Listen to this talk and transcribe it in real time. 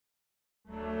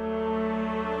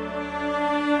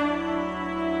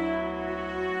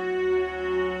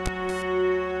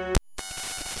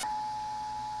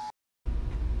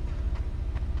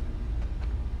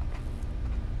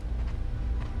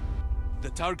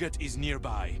target is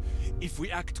nearby. If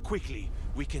we act quickly,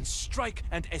 we can strike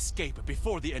and escape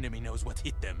before the enemy knows what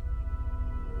hit them.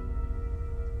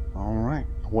 Alright,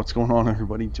 what's going on,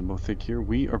 everybody? Jimbo Thick here.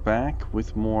 We are back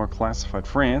with more Classified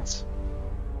France.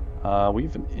 We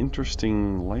have an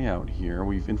interesting layout here.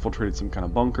 We've infiltrated some kind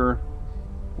of bunker.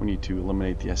 We need to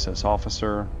eliminate the SS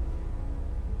officer.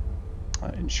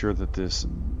 Ensure that this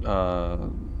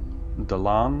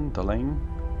Delane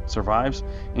survives.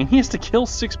 And he has to kill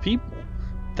 6 people.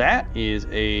 That is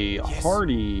a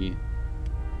hearty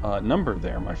number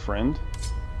there, my friend.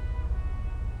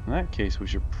 In that case, we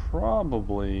should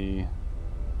probably...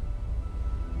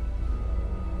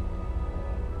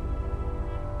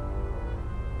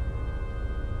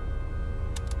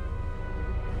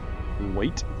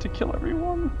 wait to kill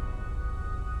everyone?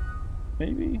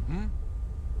 Maybe?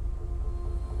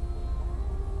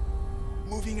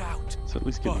 Moving out. So at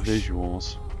least get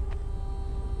visuals.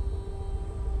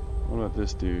 What about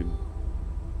this dude?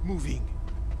 Moving.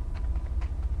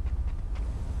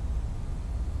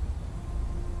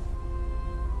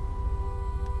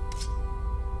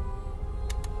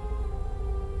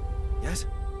 Yes?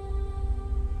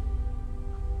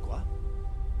 Quoi?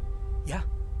 Yeah?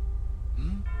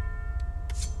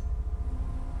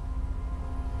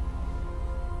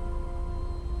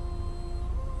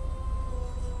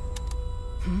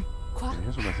 Quoi?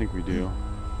 Here's what I think we do.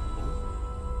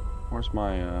 Where's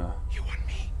my, You want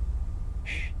me?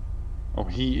 Oh,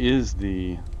 he's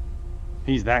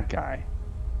that guy.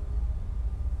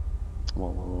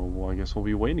 Well, I guess we'll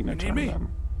be waiting a turn then.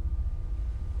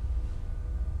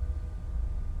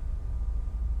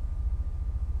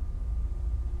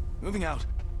 Moving out.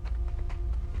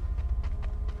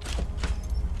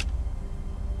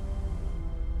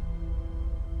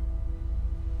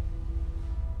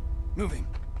 Moving.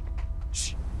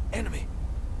 Shh. Enemy.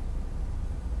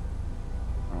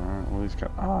 Alright, well, he's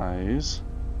got eyes.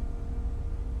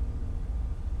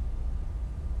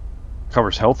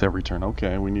 Covers health every turn.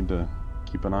 Okay, we need to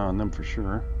keep an eye on them for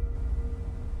sure.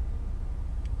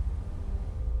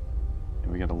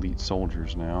 And we got elite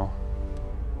soldiers now.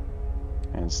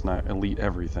 And it's not elite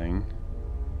everything.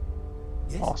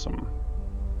 Yes. Awesome.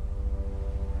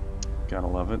 Gotta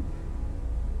love it.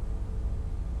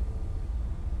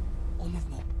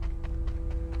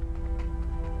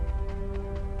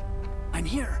 I'm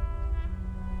here.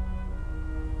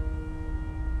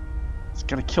 He's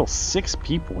gotta kill 6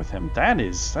 people with him.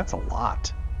 That's a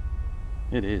lot.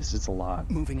 It is. It's a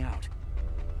lot. Moving out.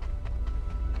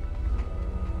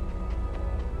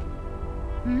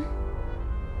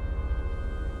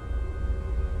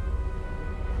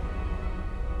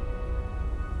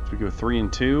 Should we go 3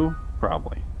 and 2?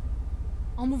 Probably.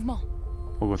 En mouvement.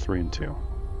 We'll go 3 and 2.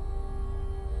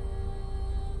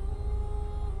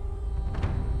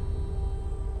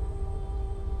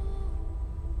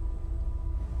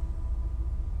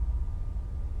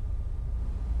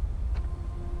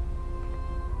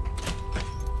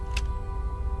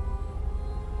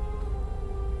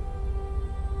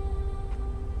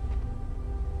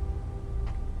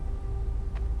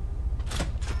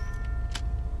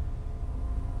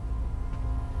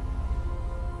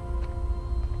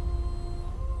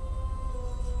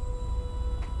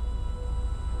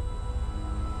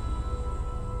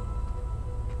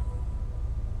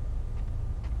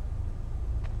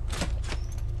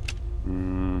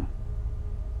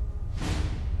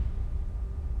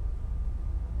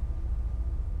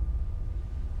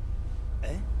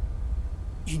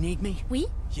 You need me? Oui?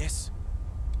 Yes.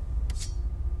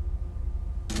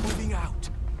 Moving out.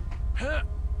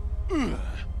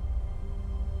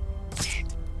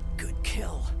 Good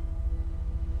kill.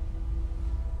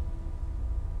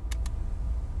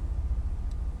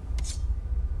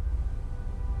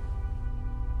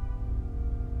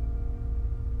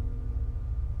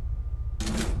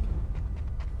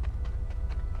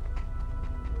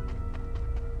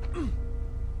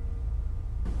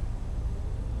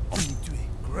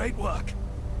 Great work.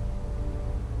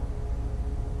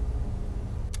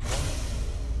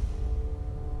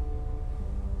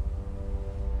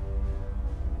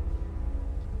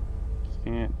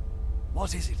 Can't.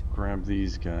 What is it? Grab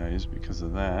these guys because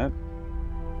of that.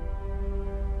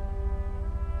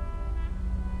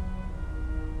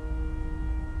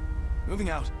 Moving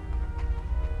out.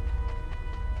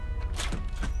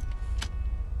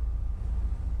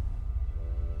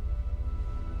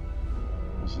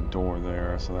 There's a door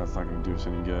there, so that's not going to do us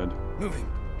any good. Moving.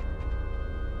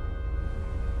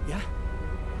 Yeah?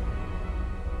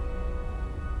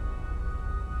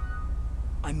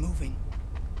 I'm moving.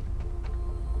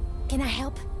 Can I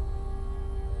help?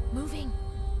 Moving.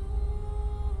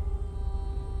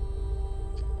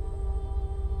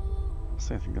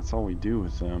 I think that's all we do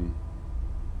with them.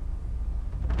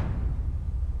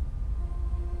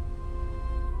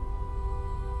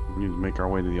 We need to make our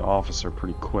way to the officer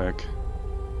pretty quick.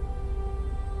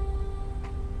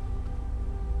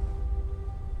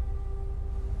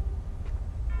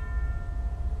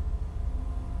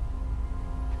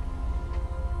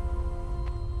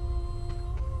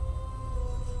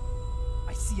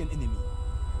 I see an enemy.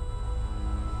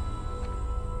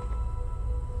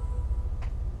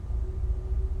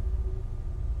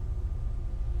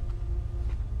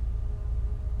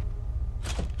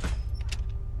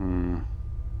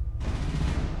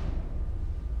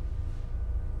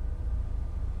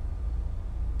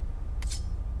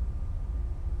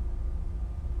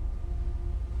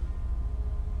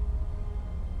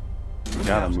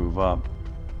 Gotta move up.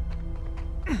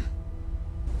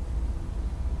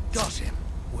 Got him.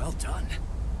 Well done.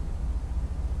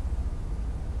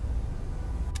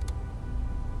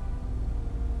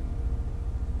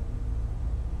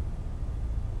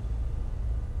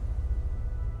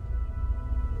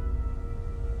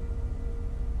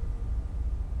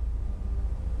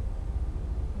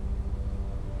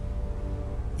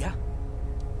 Yeah.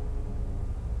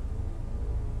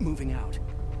 Moving out.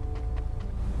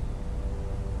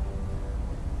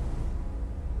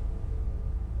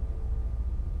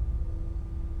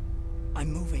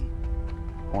 I'm moving.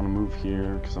 I want to move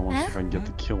here because I want to see if I can get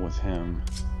the kill with him.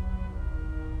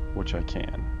 Which I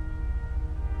can.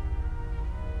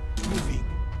 Moving.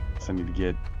 So I need to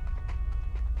get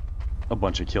a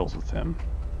bunch of kills with him.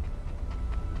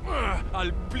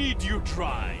 I'll bleed you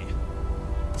dry.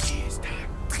 Is that?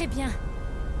 Très bien.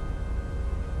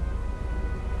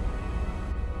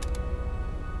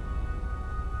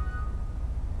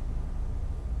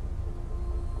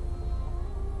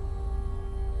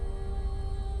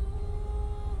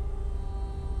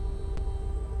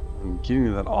 Getting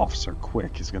to that officer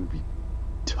quick is going to be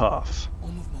tough. En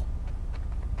mouvement.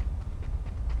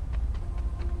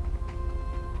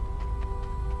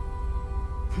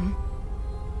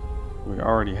 We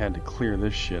already had to clear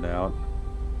this shit out.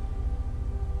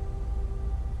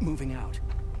 Moving out.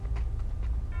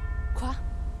 Quoi?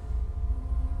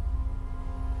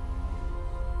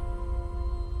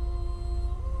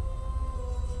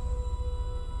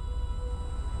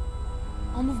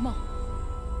 En mouvement.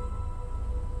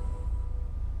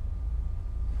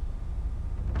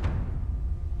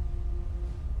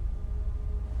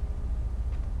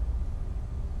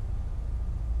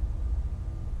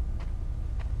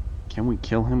 Can we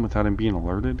kill him without him being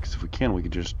alerted? Because if we can, we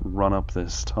could just run up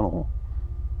this tunnel.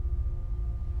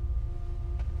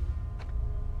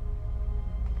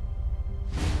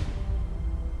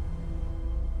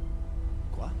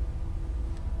 Quoi?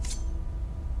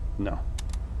 No.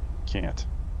 Can't.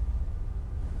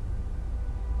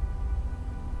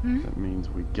 That means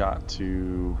we got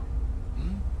to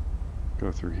go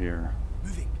through here.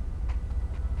 Moving.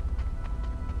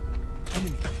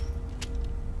 Enemy.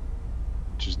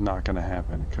 Which is not going to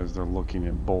happen because they're looking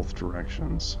in both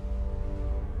directions.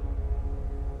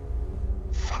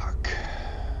 Fuck.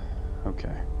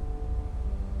 Okay.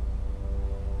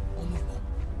 En mouvement.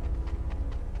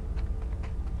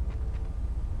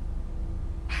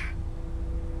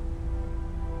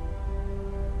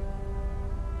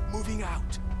 Moving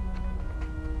out.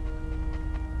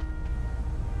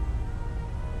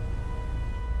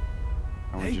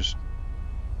 And Hey.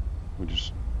 we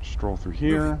just stroll through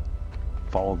here,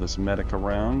 follow this medic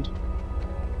around,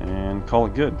 and call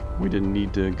it good. We didn't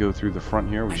need to go through the front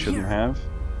here. We I'm shouldn't here. have.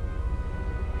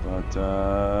 But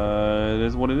it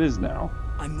is what it is now.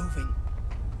 I'm moving.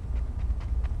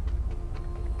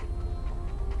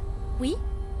 Oui?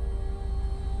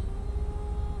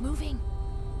 Moving.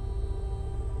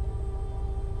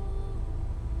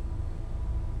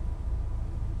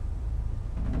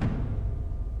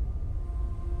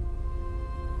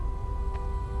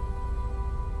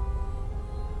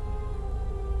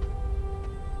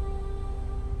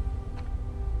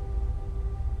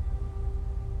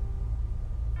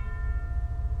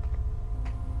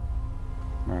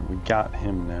 Alright, we got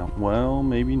him now. Well,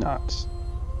 maybe not.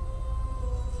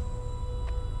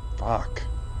 Fuck.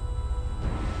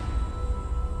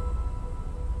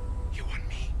 You want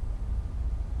me?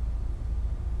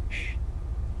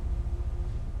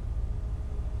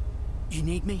 You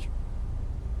need me?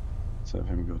 Let's have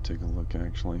him go take a look,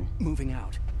 actually. Moving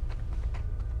out.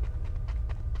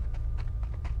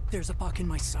 There's a buck in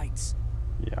my sights.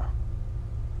 Yeah.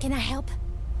 Can I help?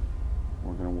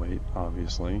 We're gonna wait,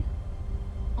 obviously.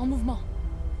 En mouvement.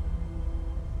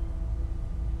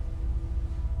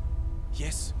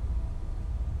 Yes.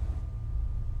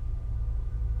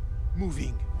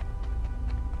 Moving.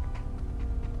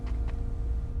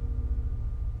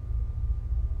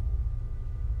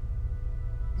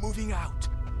 Moving out.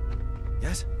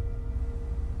 Yes?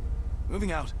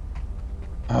 Moving out.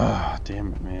 Ah,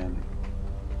 damn it, man.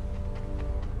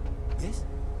 Yes?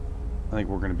 I think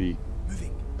we're gonna be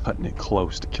Moving. cutting it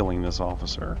close to killing this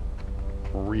officer.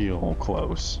 Real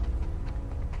close.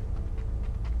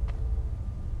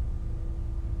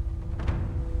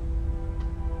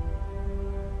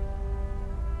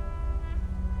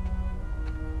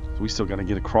 So we still gotta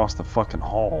get across the fucking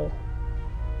hall.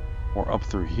 Or up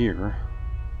through here.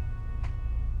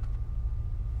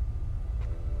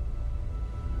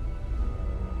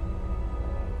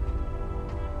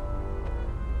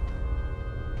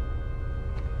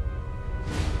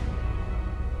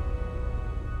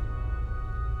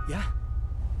 Yeah?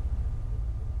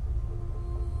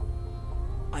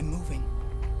 I'm moving.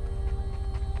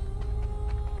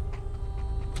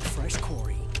 Fresh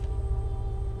Corey.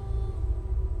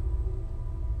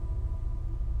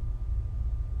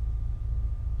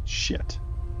 Shit.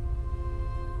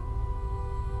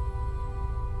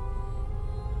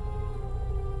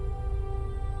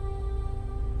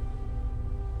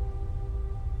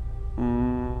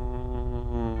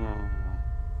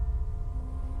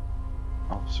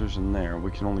 Officers in there.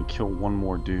 We can only kill one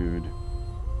more dude.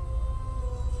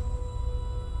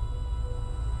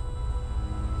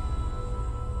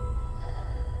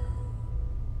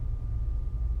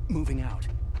 Moving out.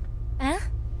 Huh?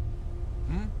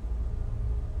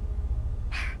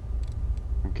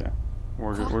 Okay.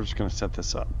 We're just gonna set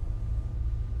this up.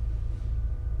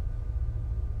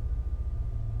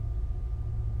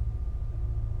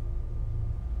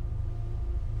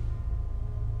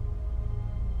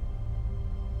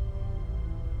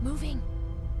 Moving.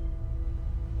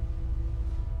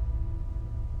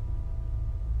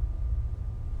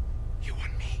 You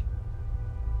want me?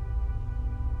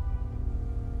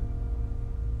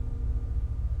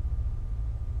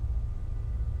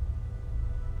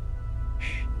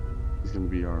 He's gonna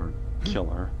be our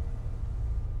killer.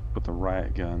 Put the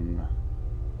riot gun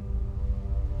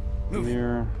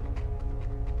here.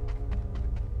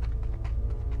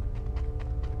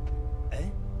 Eh?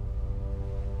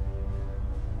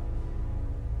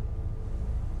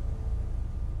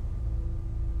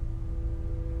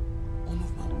 En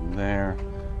mouvement. And there.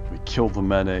 We kill the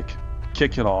medic.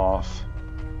 Kick it off.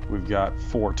 We've got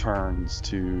 4 turns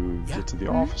to get to the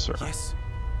officer. Yes.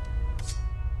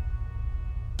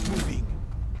 Moving.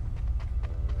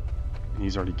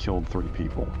 He's already killed 3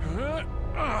 people.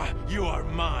 You are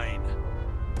mine.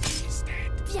 He's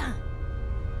dead. Bien.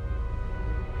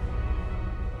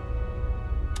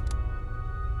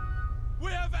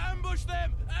 We have ambushed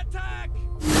them! Attack!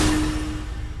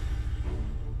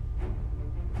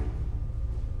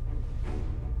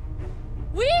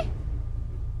 Oui?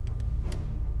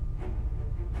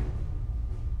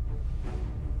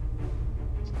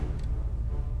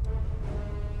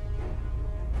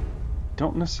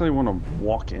 Don't necessarily want to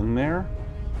walk in there,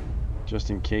 just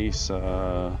in case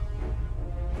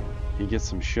he gets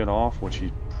some shit off, which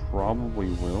he probably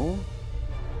will.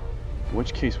 In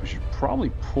which case we should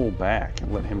probably pull back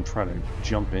and let him try to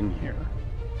jump in here.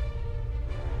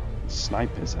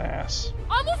 Snipe his ass.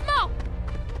 En mouvement!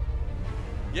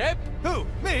 Yep. Who?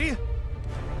 Me?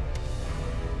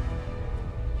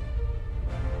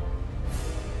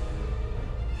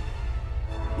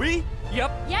 We?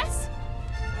 Yep. Yes?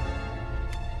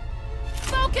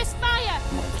 Focus fire!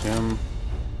 Like him.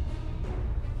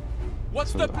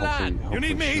 What's So the hopefully- plan? hopefully You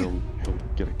need me? He'll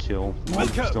get a kill. Nope,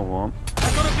 Welcome. still won't. I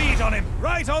got a bead on him.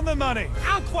 Right on the money.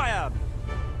 Incroyable!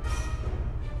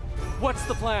 What's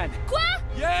the plan? Quoi?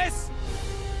 Yes.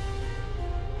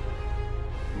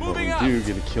 But Moving we out. do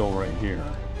get a kill right here.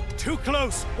 Too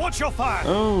close. Watch your fire.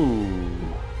 Oh.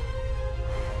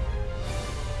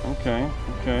 Okay,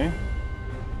 okay.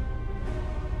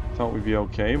 Thought we'd be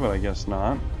okay, but I guess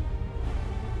not.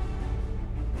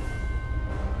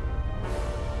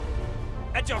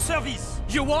 At your service.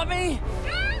 You want me?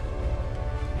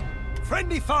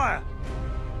 Friendly fire.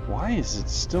 Why is it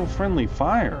still friendly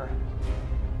fire?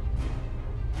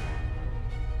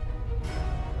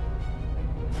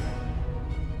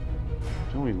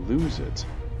 Till we lose it.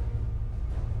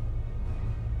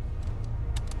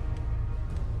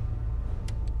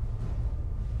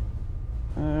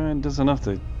 It does enough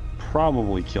to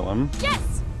probably kill him,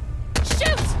 Yes!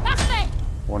 Shoot! Parfait!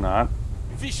 or not.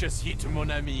 Vicious hit, mon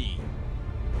ami.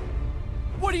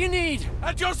 What do you need?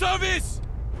 At your service.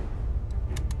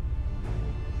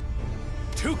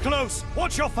 Too close.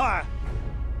 Watch your fire.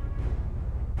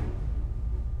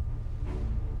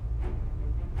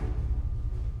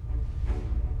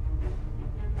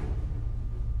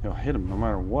 He'll hit him no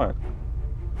matter what.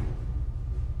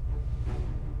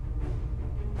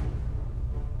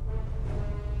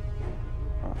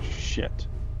 shit.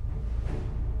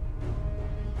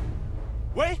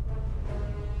 Wait!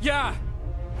 Ja!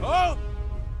 Oh!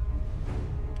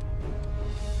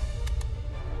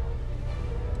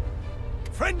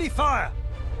 Friendly fire!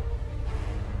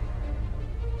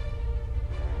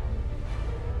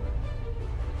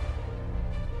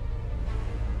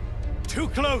 Too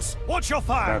close! Watch your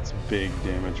fire! That's big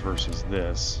damage versus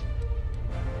this.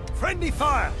 Friendly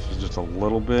fire! This is just a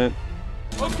little bit.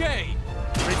 Okay!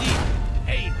 Ready?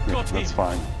 Aim! Yeah, Got him! that's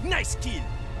fine. Nice kill!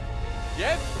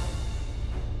 Yep!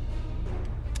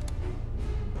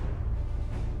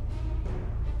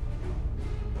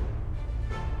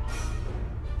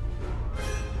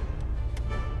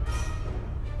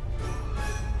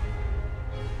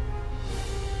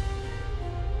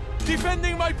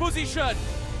 Defending my position!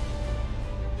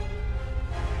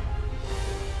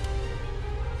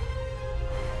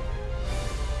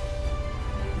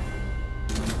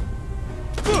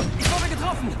 Ich wurde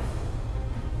getroffen!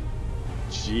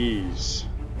 Jeez.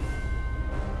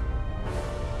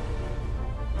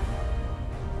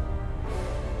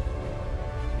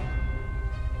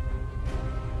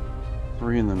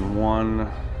 Three and then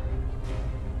one.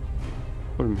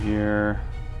 Put him here.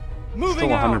 Moving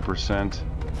Still out! 100%.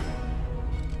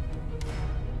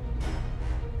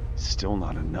 Still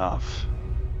not enough.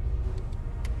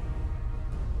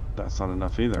 That's not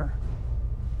enough either.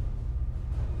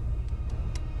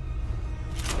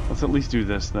 Let's at least do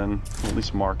this then. At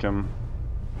least mark him.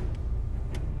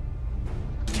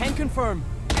 Can confirm.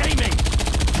 Aiming!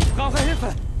 Ich brauche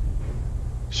Hilfe!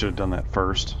 Should have done that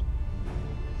first.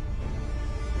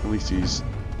 At least he's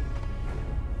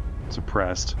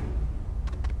suppressed.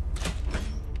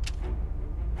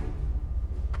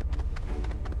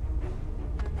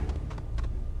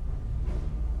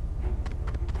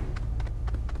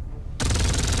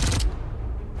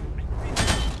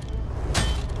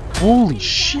 Holy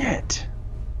shit!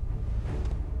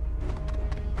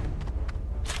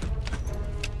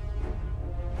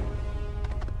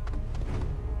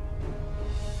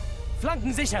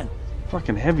 Flanken sichern!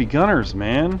 Fucking heavy gunners,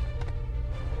 man.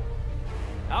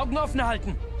 Augen offen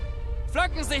halten!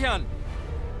 Flanken sichern!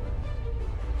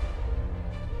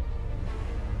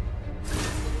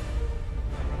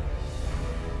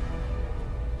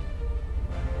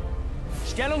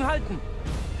 Stellung halten!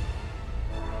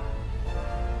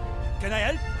 Can I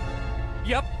help?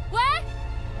 Yep! Where?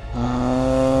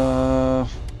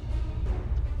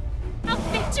 Our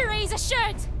victory's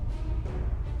assured!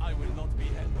 I will not be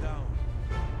held down.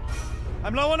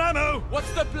 I'm low on ammo!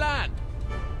 What's the plan?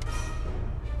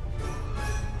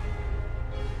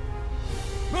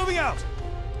 Moving out!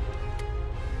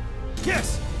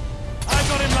 Yes! I've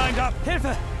got him lined up!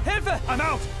 Hilfe! Hilfe! I'm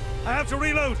out! I have to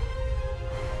reload!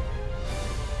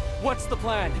 What's the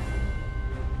plan?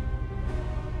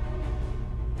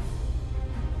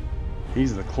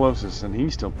 He's the closest and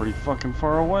he's still pretty fucking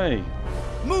far away.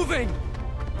 Moving!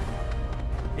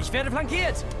 Ich werde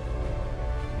flankiert!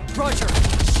 Roger!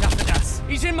 Ich schaffe das!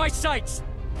 He's in my sights!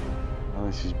 At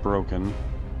least he's broken.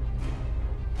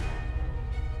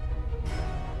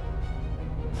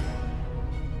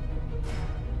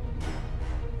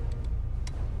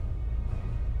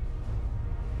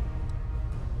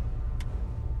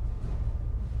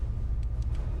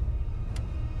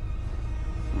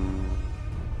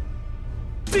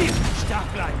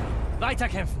 Stark bleiben!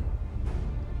 Weiterkämpfen!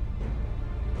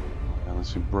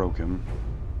 Unless we broke him.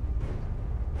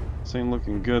 This ain't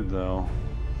looking good though.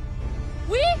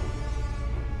 We?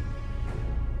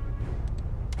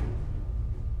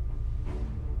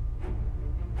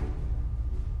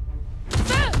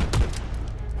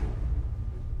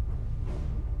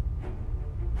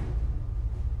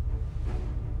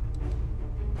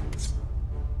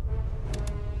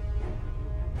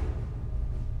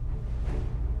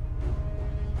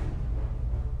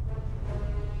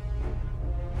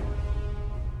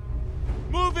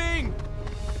 Moving!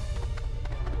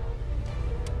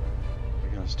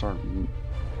 We gotta start.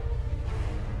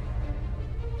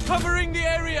 Covering the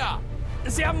area!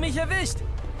 Sie haben mich erwischt!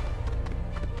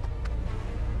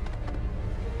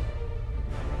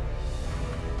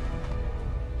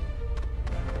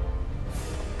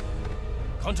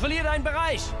 Kontrolliere deinen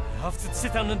Bereich! Hör auf zu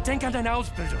zittern und denk an deine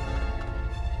Ausbildung!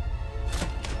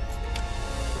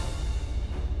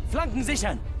 Flanken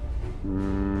sichern!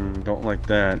 Don't like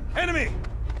that. Enemy!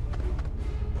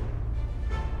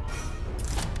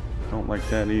 Don't like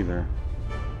that either.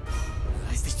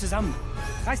 Reiß dich zusammen!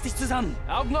 Reiß dich zusammen!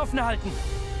 Augen offen halten!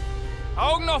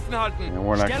 Augen offen halten! And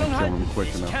we're not Stellung gonna kill halten! him quick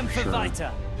Ich enough for kämpfe sure.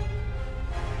 weiter!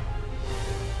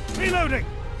 Reloading!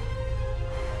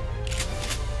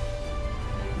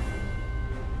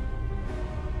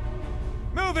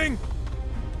 Moving!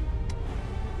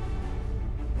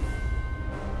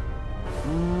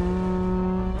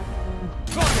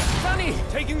 Roger, Danny!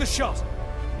 Taking the shot.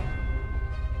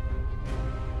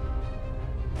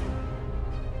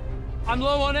 I'm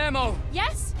low on ammo.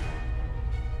 Yes?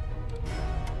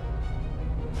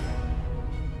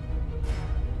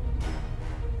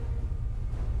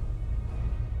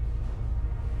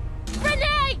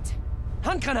 Grenade!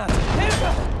 Handgranate!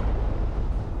 Hilfe!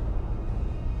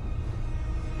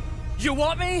 You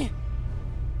want me?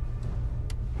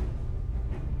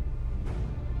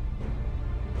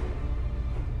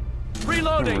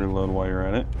 Reloading! Reload while you're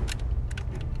at it.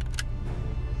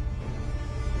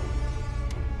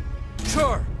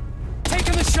 Sure.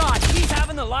 Taking the shot. He's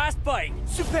having the last bite.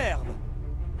 Superbe.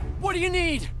 What do you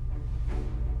need?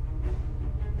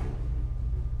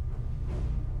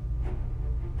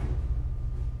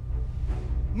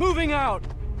 Moving out.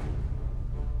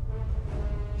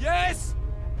 Yes!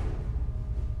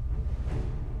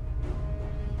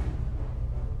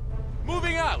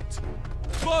 Moving out!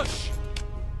 Push!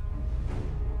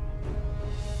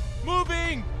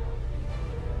 Moving!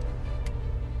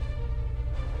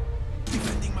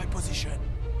 Defending my position.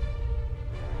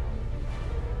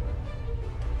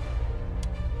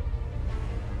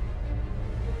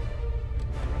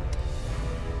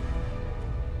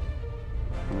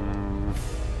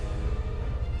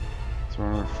 Throw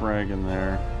another frag in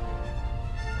there.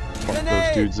 Fuck those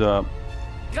Grenade! dudes up.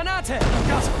 Granate! Oh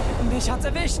Gott, mich hat's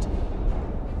erwischt.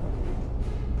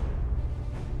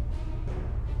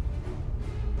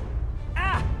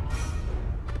 Ah!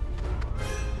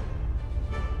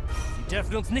 Sie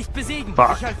dürfen uns nicht besiegen.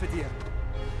 Fuck. Ich helfe dir.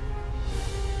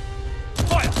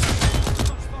 Fire!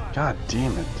 God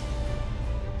damn it.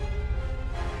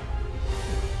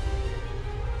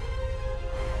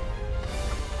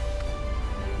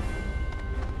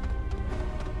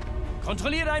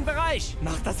 Kontrolliere deinen Bereich.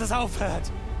 Mach, dass das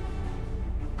aufhört.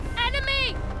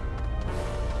 Enemy!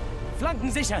 Flanken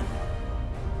sichern.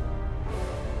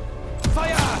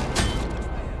 Feuer!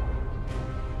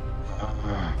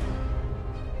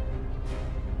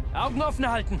 Augen offen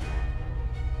halten.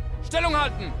 Stellung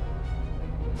halten!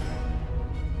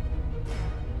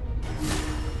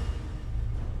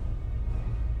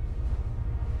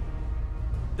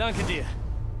 Danke dir.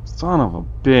 Son of a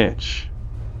bitch.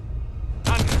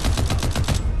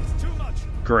 It's too much.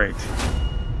 Great.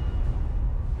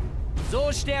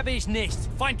 So sterbe ich nicht.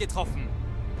 Feind getroffen!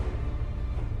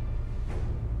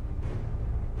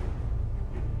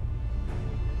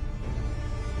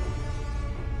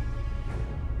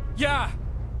 Ja!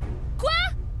 Quoi?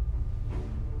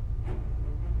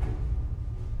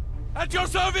 At your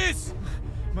service!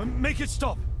 Make it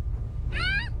stop.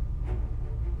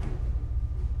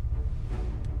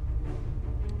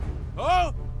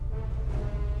 Oh!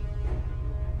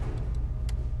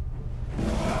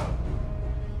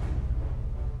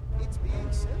 It's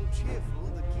being so cheerful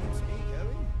that keeps me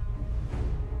going.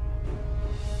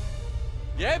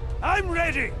 Yep! I'm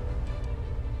ready.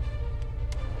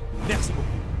 Merci beaucoup.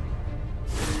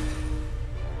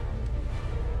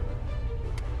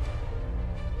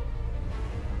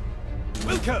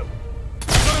 Wilco!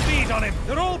 Got a bead on him.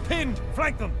 They're all pinned.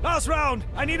 Flank them. Last round.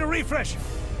 I need a refresh.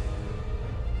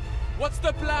 What's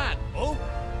the plan? Oh?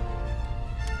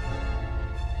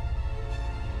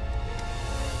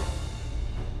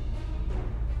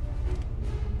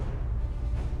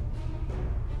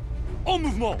 En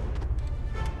mouvement!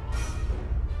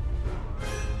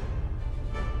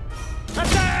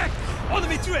 Attack! On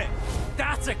devait tuer!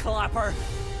 That's a clapper.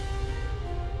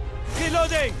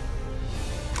 Reloading!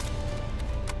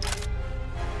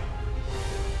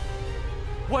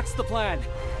 What's the plan?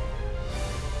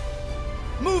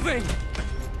 Moving!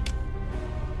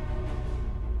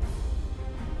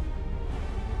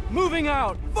 Moving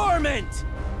out! Varmint!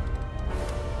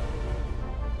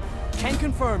 Can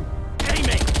confirm.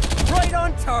 Aiming! Right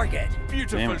on target!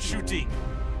 Beautiful Damn it. shooting!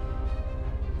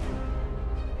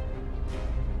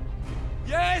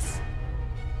 Yes!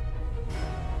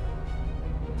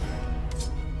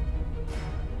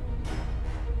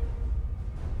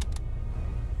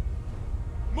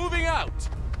 Moving out!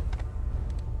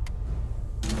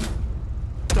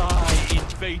 Die,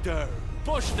 invader!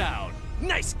 Push down!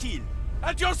 Nice kill!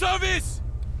 At your service!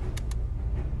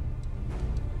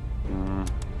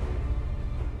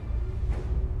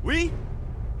 Oui?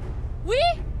 Oui?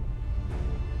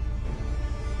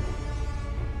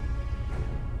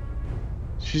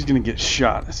 She's gonna get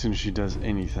shot as soon as she does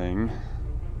anything.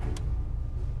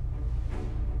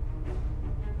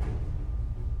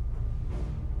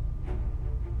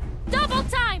 Double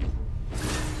time!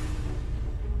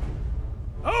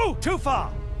 Oh, too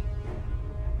far.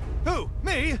 Who?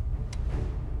 Me?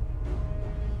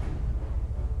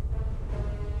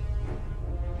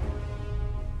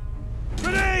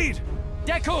 Grenade!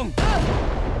 Deckung!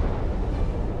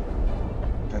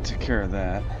 That took care of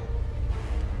that.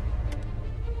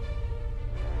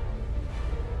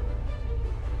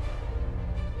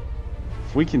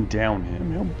 If we can down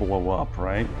him, he'll blow up,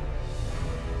 right?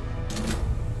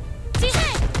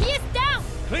 Tirez! He is down!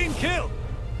 Clean kill!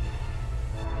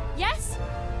 Yes?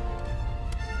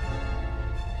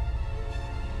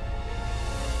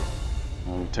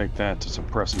 I'll take that to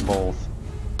suppress them both.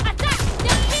 Attack!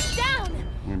 They're pinned down!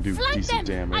 I'm gonna do Flank decent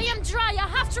them! damage. I am dry, I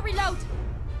have to reload!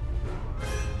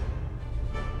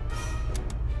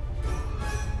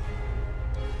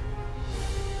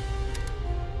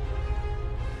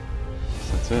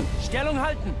 That's it. Stellung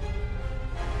halten!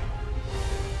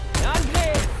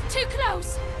 Angriff! Too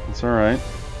close! It's alright.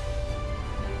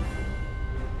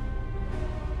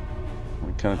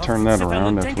 We kind of turned that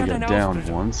around after we got downed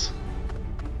once.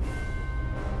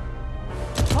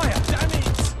 Feuer!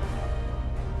 Damit!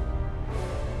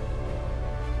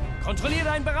 Kontrolliere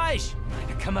deinen Bereich!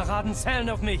 Meine Kameraden zählen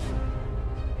auf mich!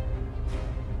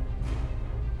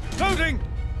 Loading!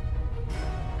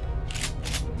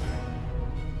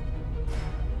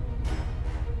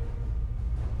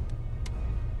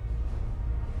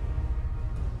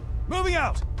 Moving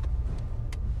out!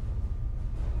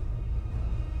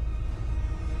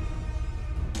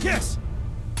 Yes!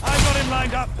 I've got him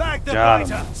lined up. Bag the Got him.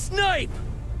 fighter. Snipe!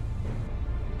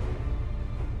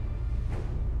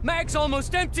 Mag's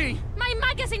almost empty! My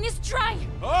magazine is dry!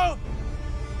 Oh!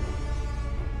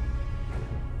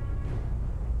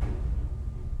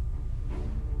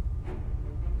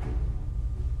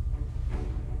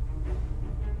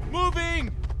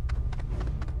 Moving!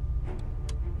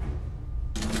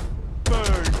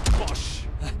 Burn, Bosch!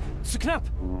 Zu knapp!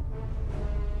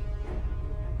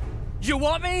 You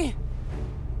want me?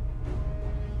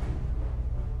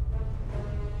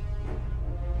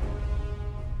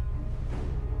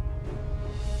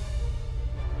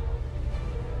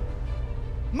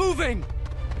 Moving!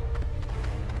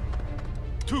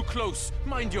 Too close.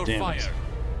 Mind your Damn fire. it.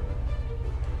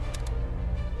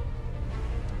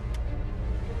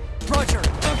 Roger!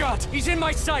 Oh god, he's in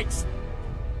my sights!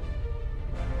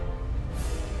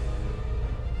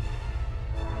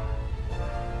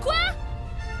 Quoi?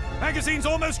 Magazine's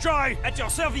almost dry. At your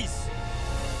service.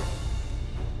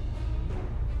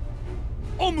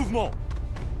 En mouvement.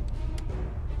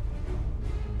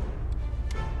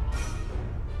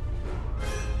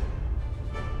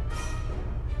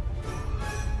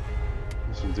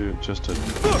 This will do it just to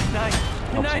Nine!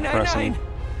 help Nine, nine, suppress nine! him.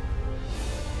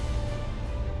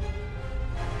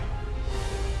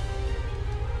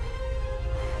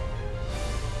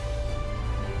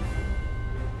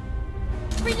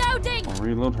 Reloading! I'll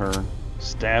reload her.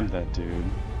 Stab that dude.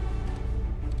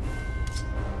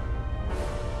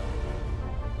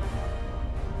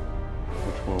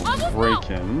 Which will break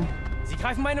him. Sie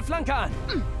greifen meine Flanke an!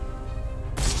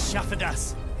 Ich schaffe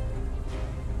das!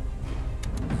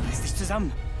 Reiß dich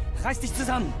zusammen! Reiß dich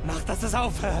zusammen! Mach, dass es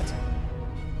aufhört!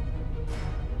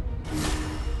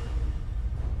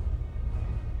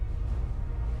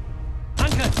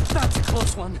 Angriff! That's a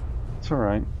close one! It's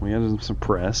alright. We had him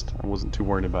suppressed. I wasn't too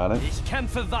worried about it. Ich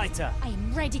kämpfe weiter! I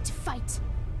am ready to fight.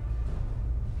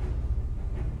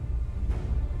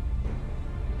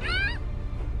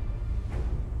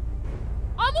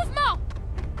 En mouvement!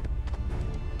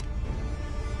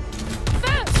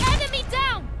 Feu! Enemy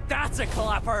down! That's a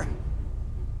clapper!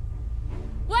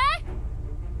 Where?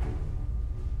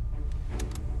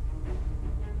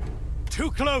 Too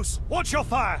close. Watch your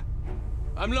fire.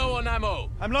 I'm low on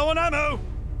ammo. I'm low on ammo.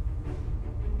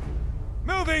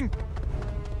 Moving.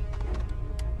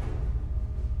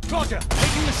 Roger.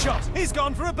 Taking the shot. He's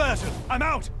gone for a Burton. I'm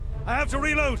out. I have to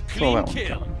reload. Saw Clean that one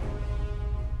kill. coming.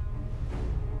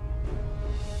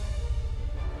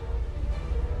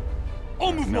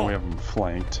 En Now we mouvement. have him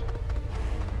flanked.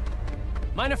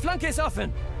 Meine Flanke ist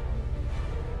offen!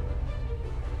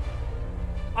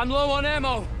 I'm low on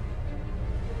ammo!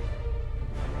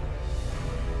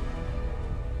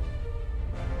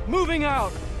 Moving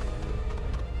out!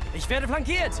 Ich werde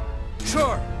flankiert!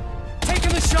 Sure!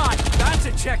 Taking the shot! That's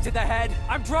a check to the head!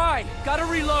 I'm dry! Gotta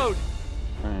reload!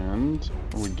 And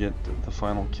we get the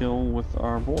final kill with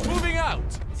our boy. Moving out.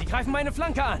 Sie greifen meine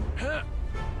Flanke an!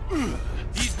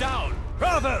 He's down.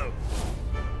 Bravo.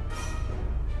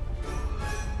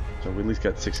 So we at least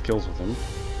got 6 kills with him.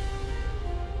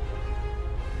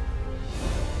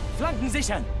 Flanken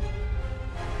sichern!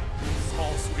 This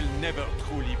horse will never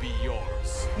truly be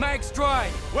yours. Mag's dry!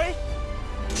 Wait.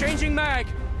 Changing mag!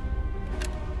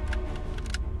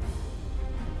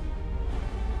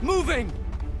 Moving!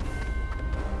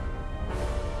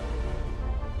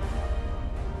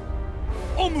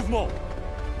 En mouvement!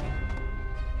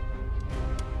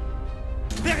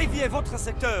 Vérifiez votre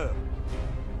secteur!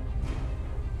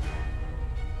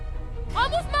 En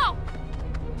mouvement!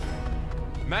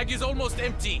 Mag is almost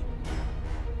empty.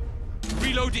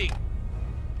 Reloading.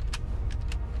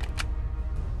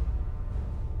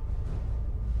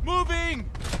 Moving!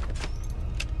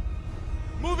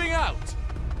 Moving out!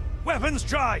 Weapons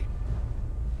dry!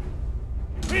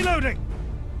 Reloading!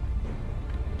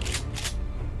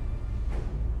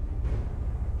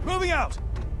 Moving out!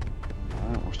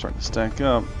 Alright, we're starting to stack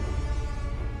up.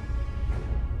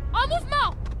 En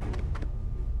mouvement!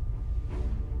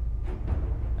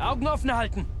 Augen offen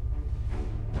halten!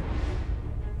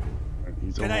 Alright,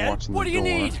 he's Can I help? overwatching What the do you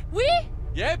door. need? Oui?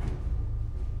 Yep.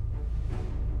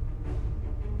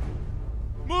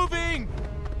 Moving!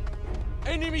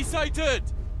 Enemy sighted!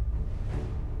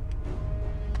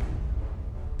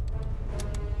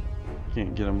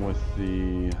 Can't get him with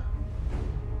the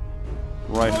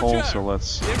rifle, Roger. so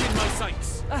let's They're in my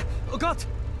sights. Ah, oh Gott!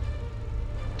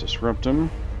 disrupt him.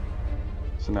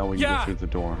 So now we can Yeah. go through the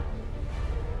door.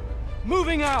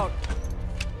 Moving out!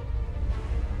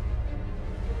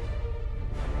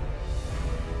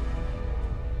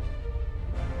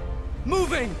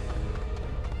 Moving!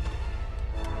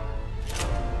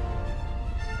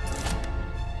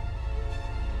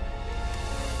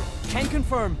 Can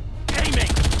confirm. Aiming!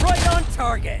 Right on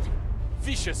target!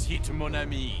 Vicious hit, mon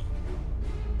ami.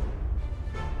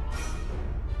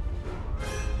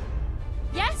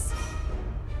 Yes?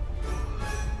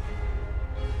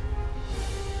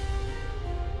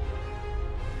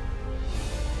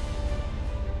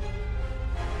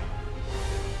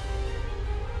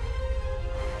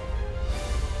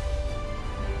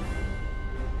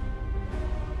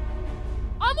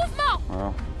 En mouvement!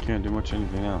 Well, can't do much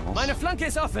anything else. Meine Flanke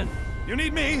ist offen! You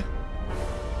need me?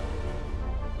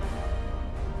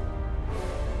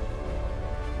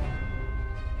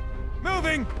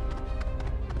 Moving!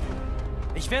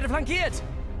 Ich werde flankiert!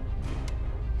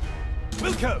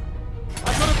 Wilco!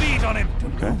 I've got a bead on him!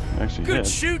 Okay, actually Good hit.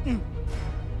 shooting!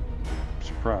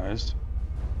 Surprised.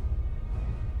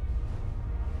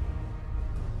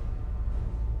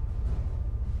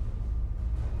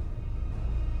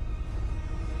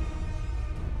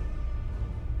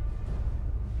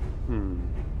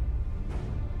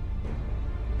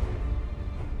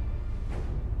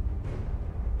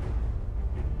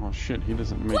 Oh shit, he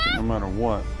doesn't make it no matter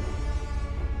what.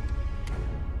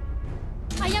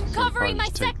 I am So I'll covering probably my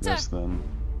just take sector! this then.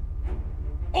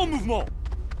 En mouvement!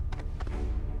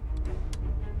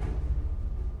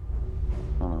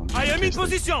 I don't know, just I in am in case they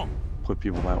position! put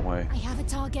people that way. I have a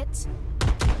target.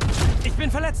 Ich bin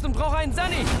verletzt und brauche einen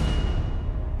Sunny!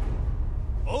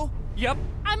 Oh? Yep.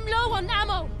 I'm low on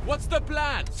ammo! What's the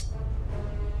plan?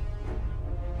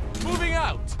 Moving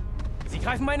out! Sie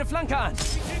greifen meine Flanke an! We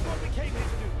did what we came here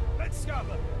to do. Let's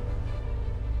scupper.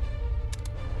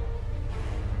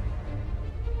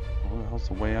 Where the hell's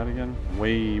the way out again?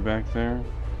 Way back there?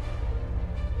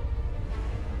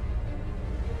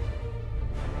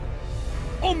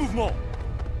 En mouvement!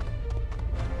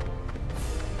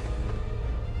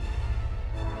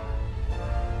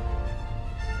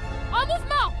 En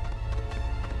mouvement!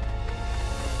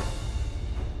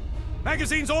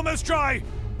 Magazine's almost dry!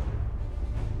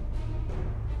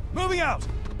 Moving out!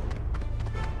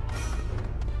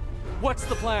 What's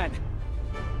the plan?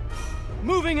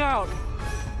 Moving out!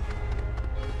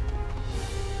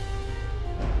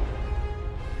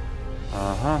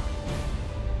 Uh-huh.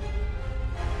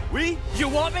 We? You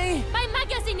want me? My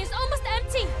magazine is almost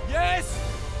empty! Yes!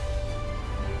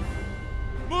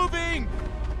 Moving!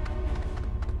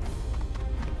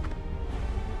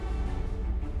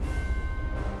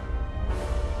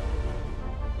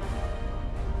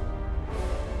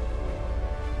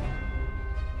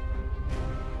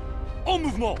 En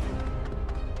mouvement!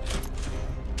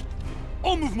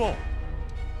 En mouvement!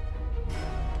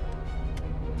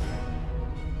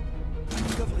 I'm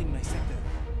covering my sector.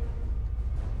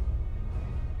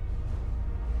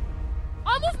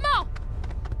 En mouvement!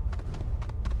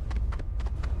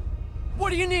 What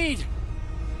do you need?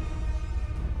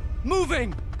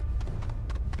 Moving!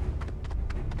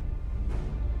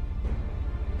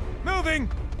 Moving!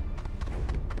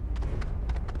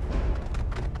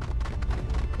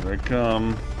 Here they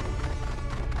come.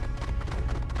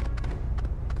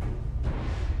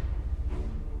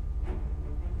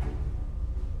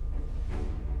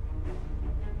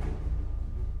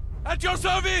 At your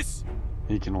service!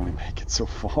 He can only make it so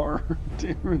far.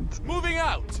 Damn it. Moving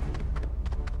out!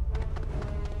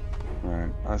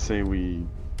 Alright, I say we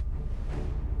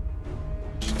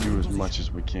do as much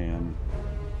as we can.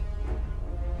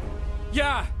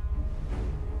 Yeah!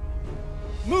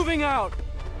 Moving out!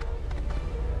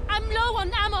 I'm low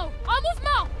on ammo. En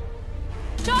mouvement!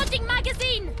 Charging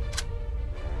magazine!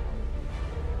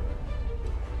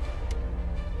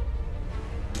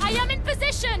 I am in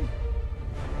position!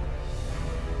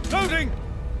 Loading!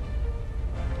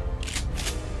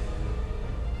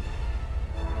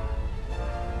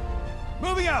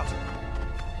 Moving out!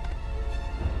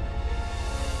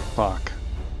 Fuck.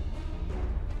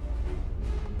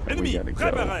 We Enemy, gotta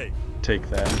go. préparé! Take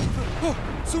that. Oh,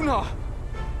 Suna!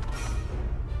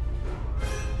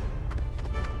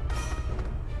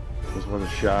 This was a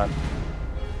shot.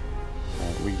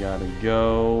 Alright, we gotta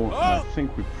go. And I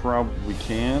think we probably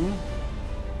can.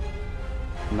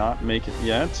 Not make it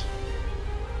yet.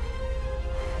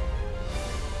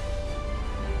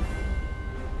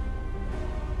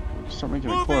 Start making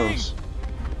it close.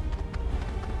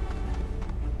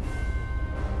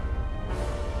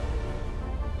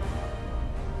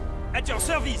 At your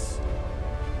service!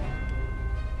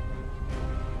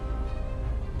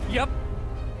 Yep.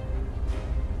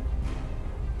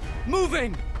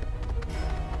 Moving!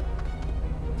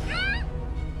 En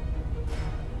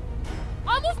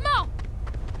mouvement!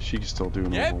 She can still do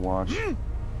an Yep. Overwatch.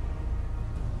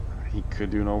 He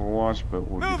could do an Overwatch, but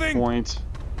would be Moving. point.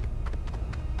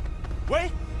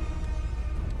 Wait!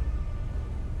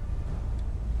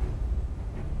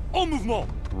 En mouvement!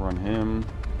 Run him.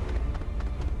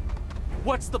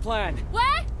 What's the plan?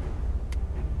 Where?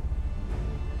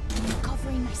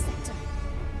 Covering my sector.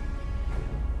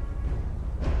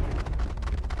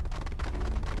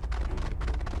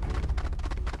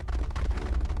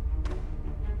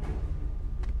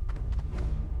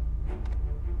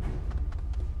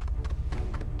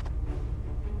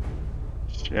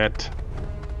 Shit.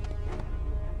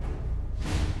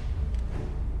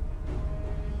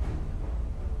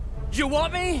 You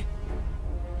want me?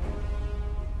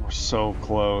 We're so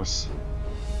close.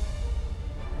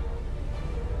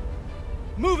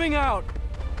 Moving out!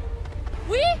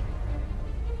 Oui?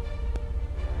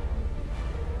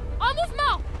 En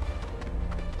mouvement!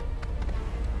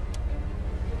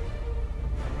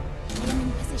 I am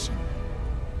in position.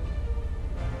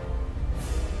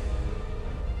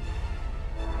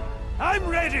 I'm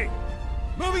ready!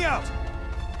 Moving out!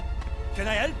 Can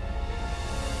I help?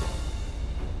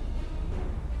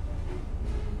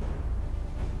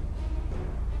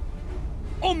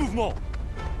 En mouvement!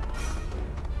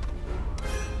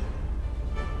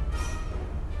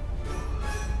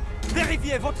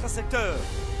 Vérifiez votre secteur!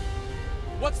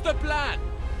 What's the plan?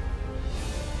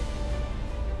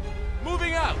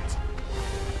 Moving out!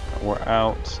 We're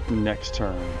out next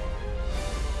turn.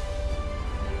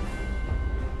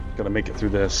 Gotta make it through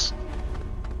this.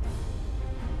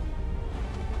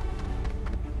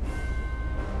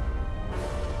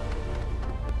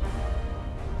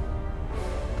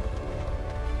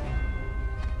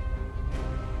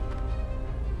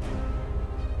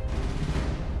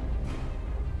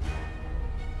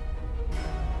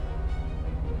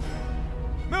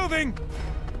 Moving!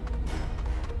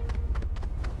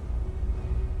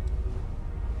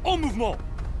 En mouvement!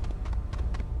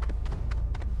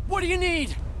 What do you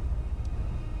need?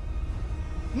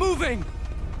 Moving!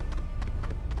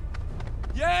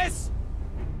 Yes!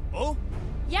 Oh?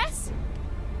 Yes?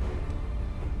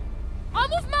 En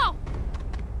mouvement!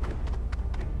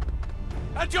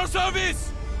 At your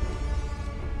service!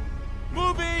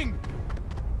 Moving!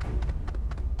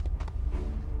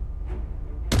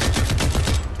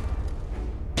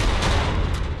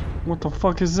 What the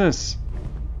fuck is this?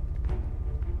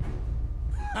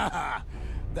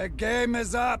 The game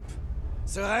is up.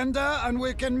 Surrender and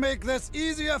we can make this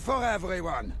easier for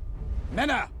everyone.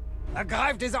 Männer,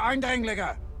 ergreift diese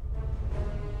Eindringlinge.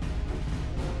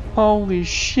 Holy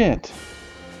shit.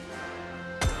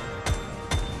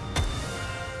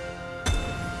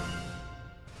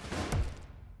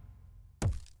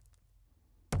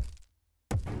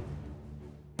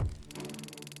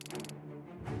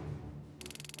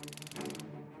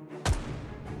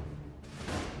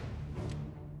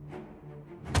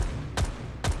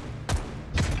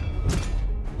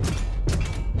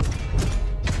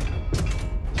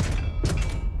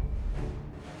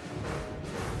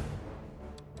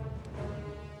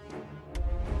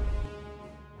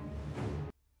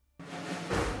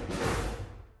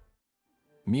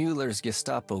 Mueller's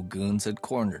Gestapo goons had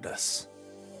cornered us.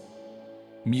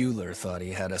 Mueller thought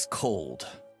he had us cold.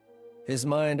 His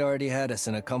mind already had us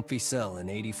in a comfy cell in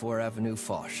 84 Avenue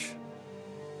Foch.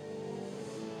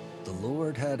 The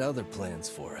Lord had other plans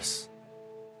for us.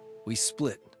 We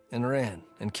split and ran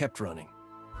and kept running.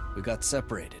 We got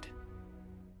separated.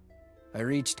 I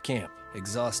reached camp,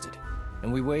 exhausted,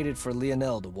 and we waited for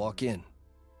Lionel to walk in.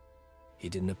 He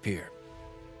didn't appear.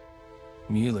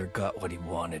 Mueller got what he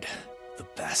wanted, the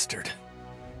bastard.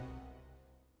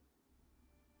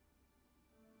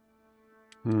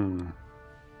 I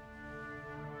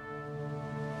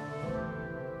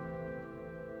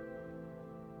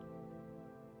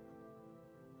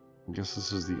guess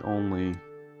this is the only...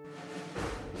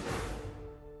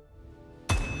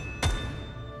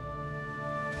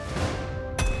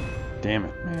 Damn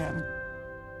it, man.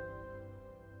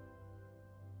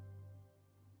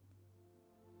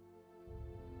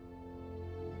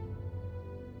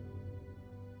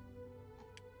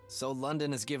 So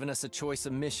London has given us a choice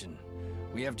of mission.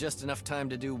 We have just enough time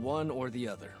to do one or the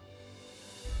other.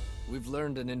 We've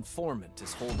learned an informant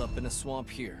is holed up in a swamp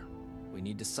here. We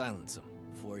need to silence him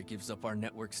before he gives up our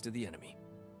networks to the enemy.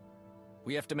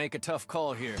 We have to make a tough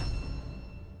call here.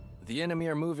 The enemy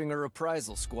are moving a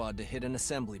reprisal squad to hit an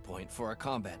assembly point for our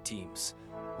combat teams.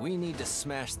 We need to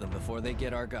smash them before they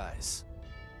get our guys.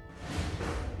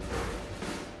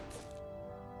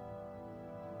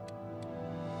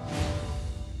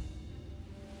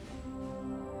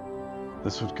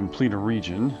 This would complete a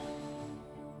region.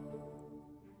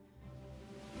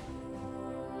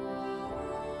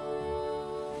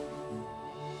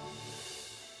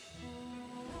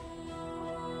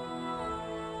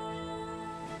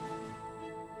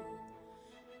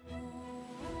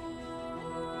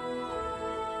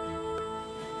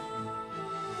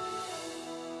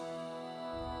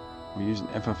 We're using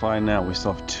FFI now. We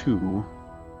still have 2.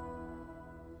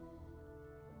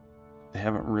 They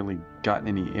haven't really gotten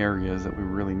any areas that we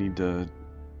really need to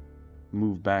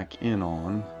move back in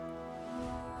on.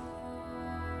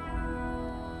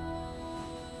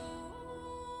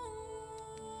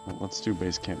 Well, let's do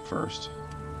base camp first.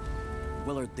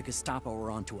 Willard, the Gestapo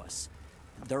are onto us.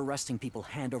 They're arresting people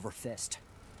hand over fist.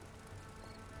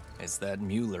 It's that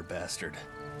Mueller bastard.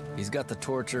 He's got the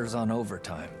torturers on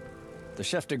overtime. The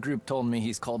Schäfter group told me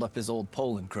he's called up his old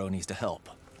Poland cronies to help.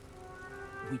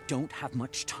 We don't have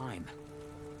much time.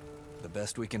 The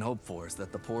best we can hope for is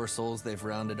that the poor souls they've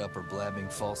rounded up are blabbing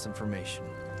false information.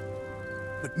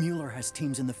 But Mueller has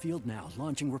teams in the field now,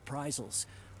 launching reprisals.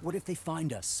 What if they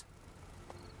find us?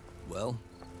 Well,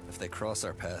 if they cross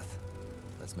our path,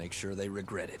 let's make sure they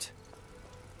regret it.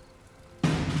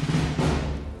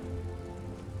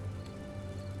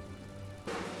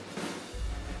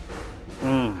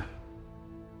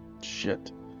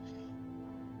 Shit.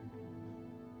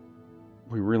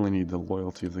 We really need the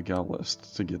loyalty of the gal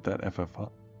list to get that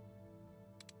FFI.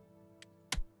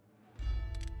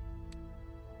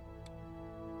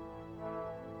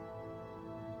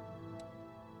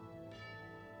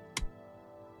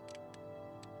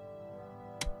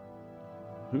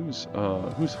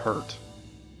 Who's hurt?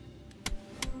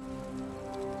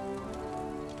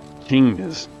 King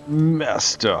is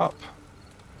messed up.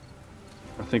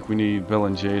 I think we need Bell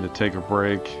and Jay to take a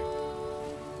break.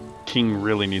 King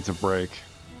really needs a break.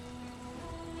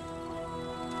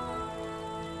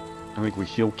 I think we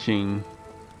heal King.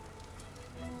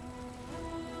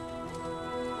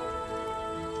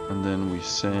 And then we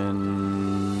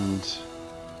send...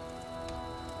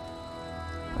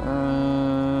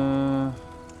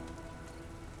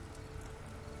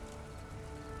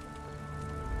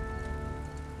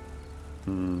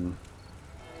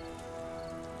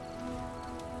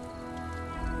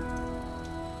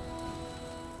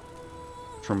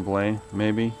 Tremblay,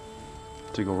 maybe,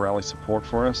 to go rally support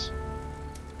for us.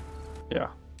 Yeah.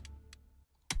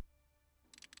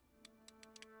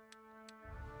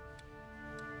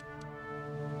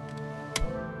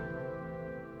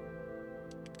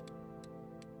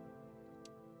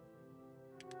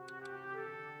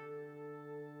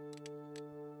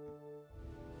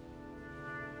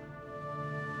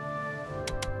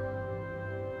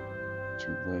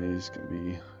 Tremblay's gonna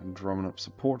be drumming up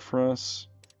support for us.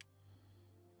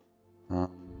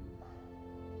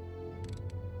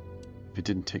 If it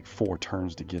didn't take 4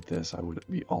 turns to get this, I would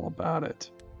be all about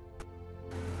it.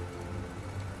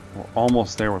 We're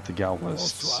almost there with the gal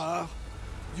lists. Bonsoir.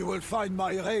 You will find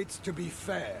my rates to be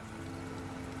fair.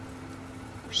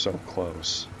 We're so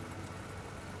close.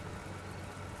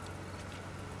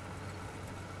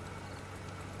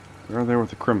 We're there with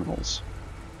the criminals.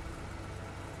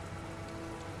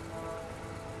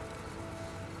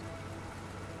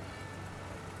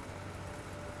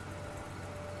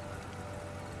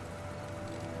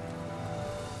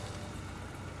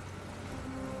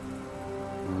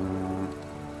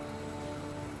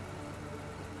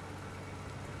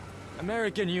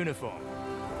 American uniform.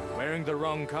 Wearing the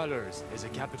wrong colors is a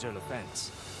capital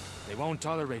offense. They won't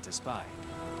tolerate a spy.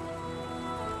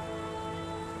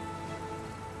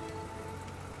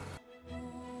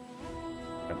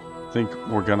 I think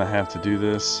we're gonna have to do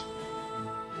this.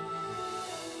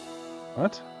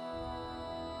 What?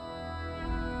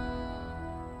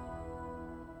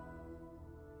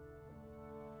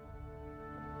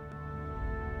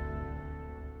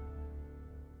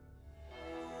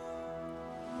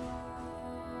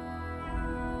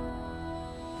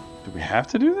 Do we have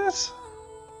to do this?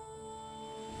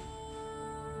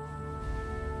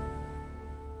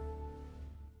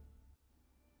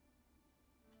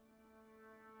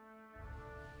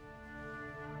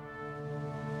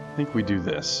 I think we do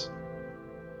this.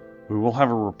 We will have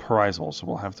a reprisal, so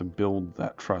we'll have to build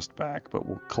that trust back, but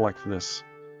we'll collect this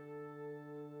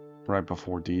right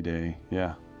before D-Day.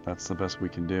 Yeah, that's the best we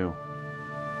can do.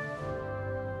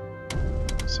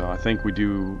 So I think we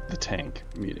do the tank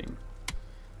meeting.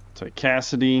 Take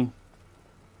Cassidy,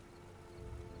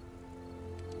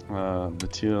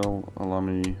 Vitil,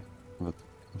 Alami,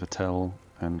 Vitel,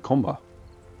 and Komba.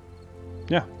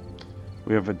 Yeah.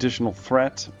 We have additional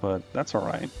threat, but that's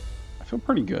alright. I feel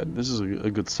pretty good. This is a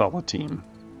good solid team.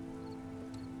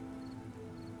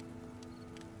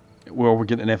 Well, we're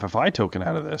getting an FFI token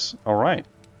out of this. Alright.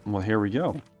 Well, here we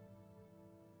go.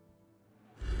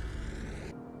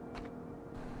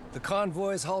 The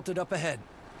convoy is halted up ahead.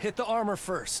 Hit the armor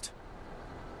first.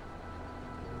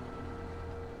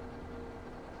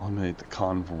 Eliminate the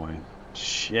convoy.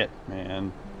 Shit,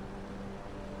 man.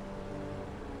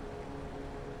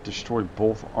 Destroy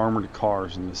both armored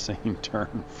cars in the same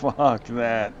turn. Fuck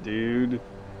that, dude.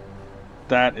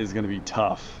 That is gonna be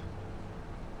tough.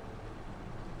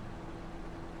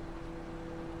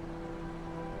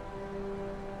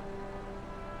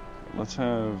 Let's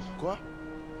have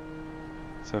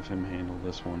him handle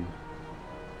this one.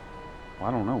 Well,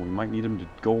 I don't know. We might need him to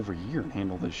go over here and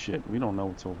handle this shit. We don't know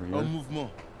what's over here. Mouvement.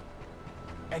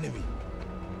 Enemy.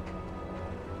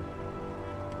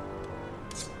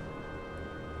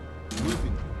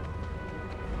 Moving.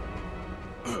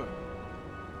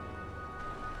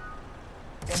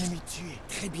 Ennemi tué.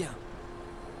 Très bien.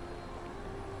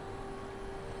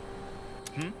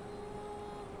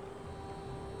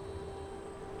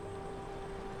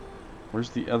 Where's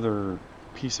the other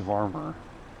piece of armor?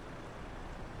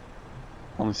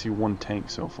 I only see one tank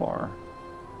so far.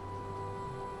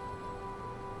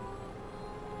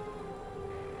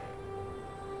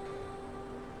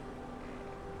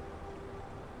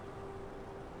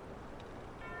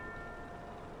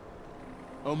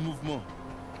 En mouvement.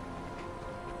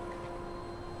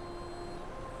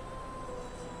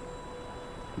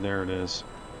 There it is.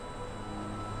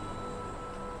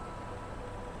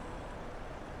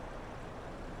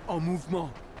 En mouvement.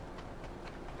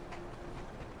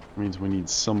 Means we need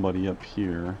somebody up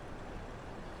here.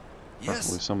 Yes.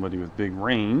 Preferably somebody with big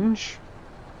range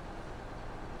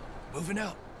Moving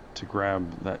out. to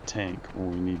grab that tank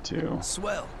when we need to.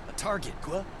 Swell. A target.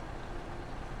 Quoi?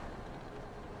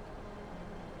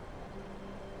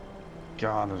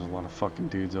 God, there's a lot of fucking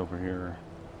dudes over here.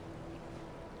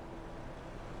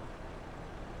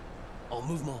 En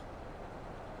mouvement.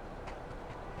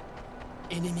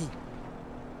 Ennemi.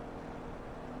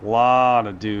 Lot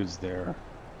of dudes there.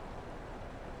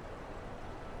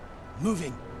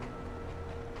 Moving.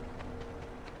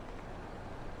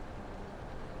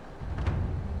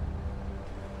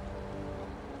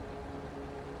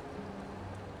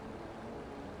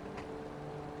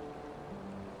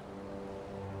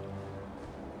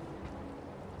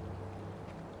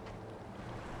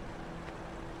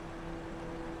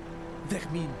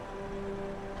 Vermine.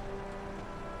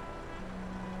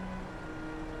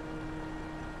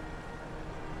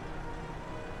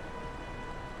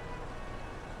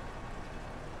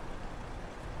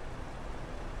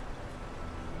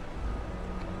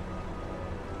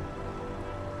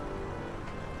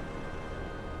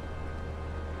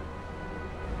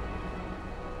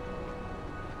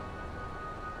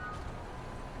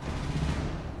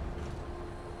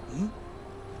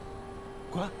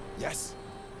 Quoi? Yes.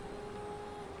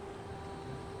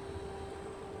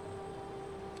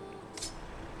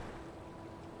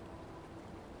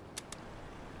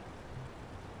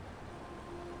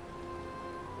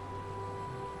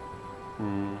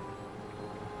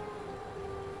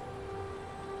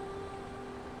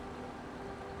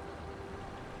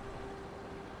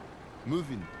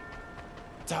 Moving.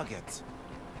 Target.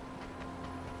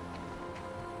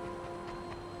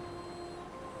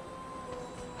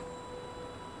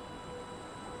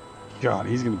 God,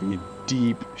 he's gonna be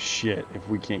deep shit if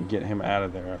we can't get him out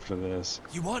of there after this.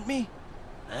 You want me?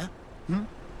 Huh?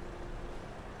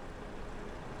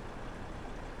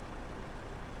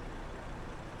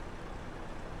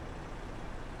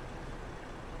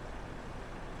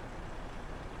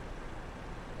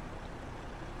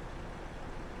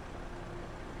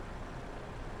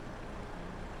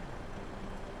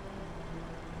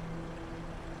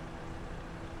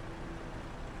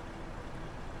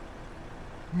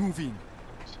 Moving.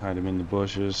 Just hide him in the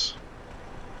bushes.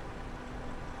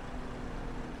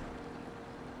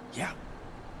 Yeah.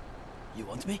 You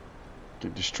want me?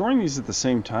 Dude, destroying these at the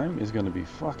same time is going to be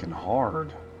fucking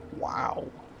hard. Wow.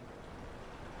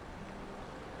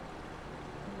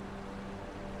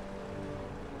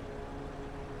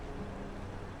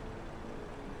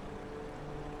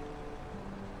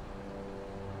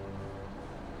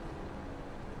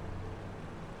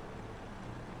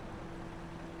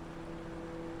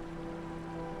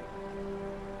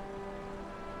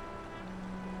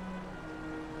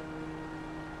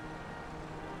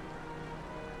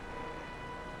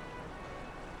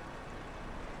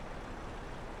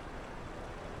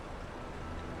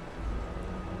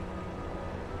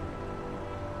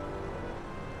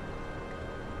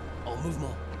 En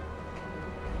mouvement.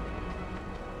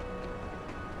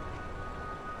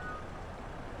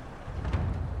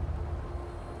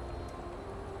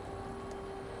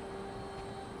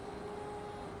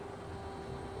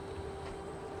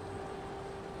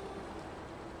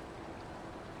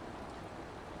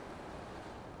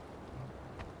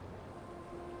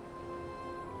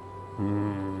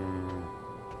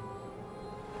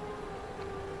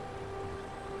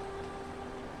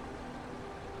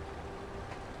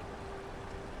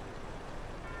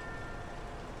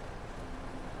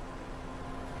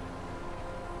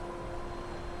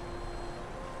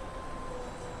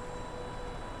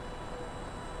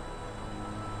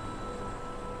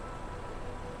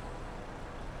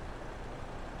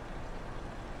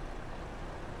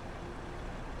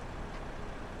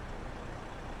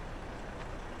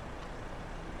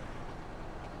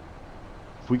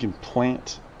 If we can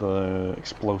plant the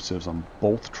explosives on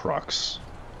both trucks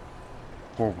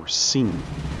before we're seen,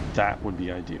 that would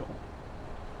be ideal.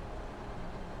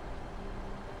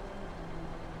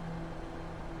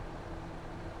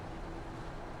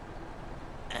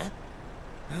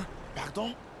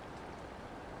 Pardon?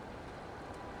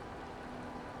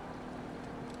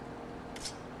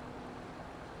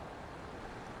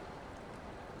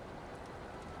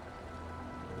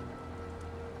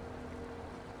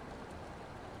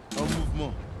 En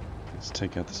mouvement. Let's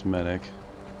take out this medic.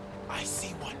 I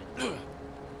see one.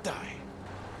 Die.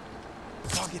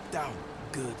 Target down.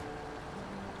 Good.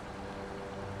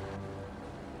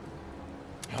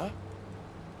 Huh?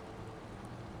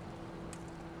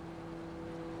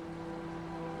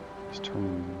 Let's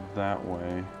turn that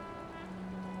way.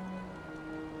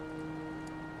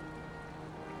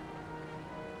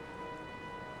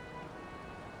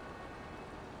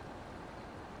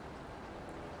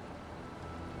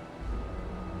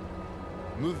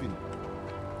 Moving.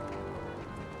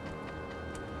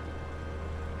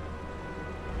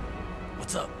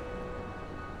 What's up?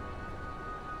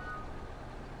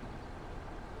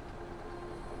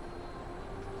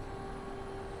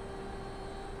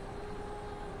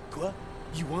 Quoi?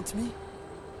 You want me?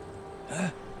 Huh?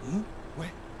 Ouais.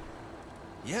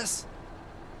 Yes.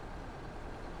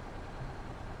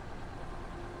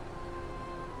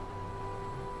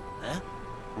 Huh?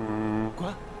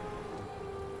 Quoi?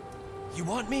 You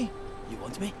want me? You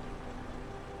want me?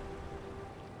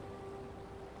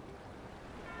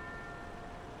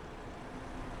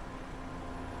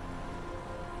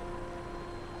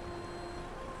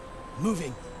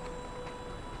 Moving.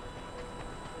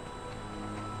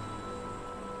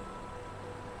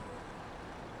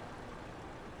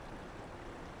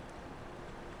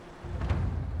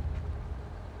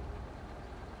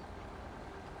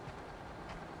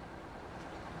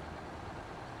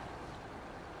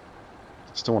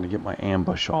 Still want to get my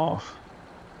ambush off.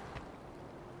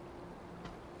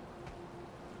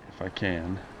 If I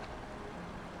can.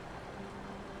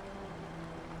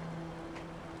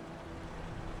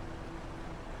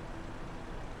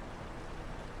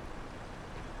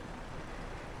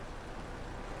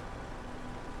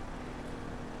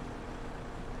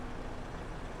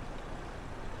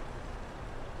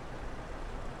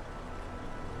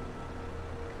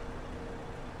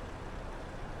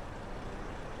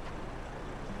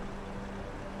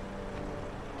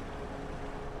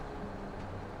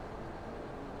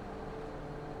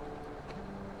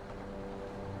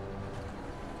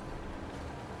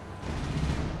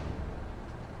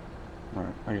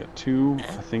 Alright, I got two.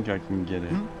 I think I can get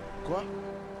it. Quoi?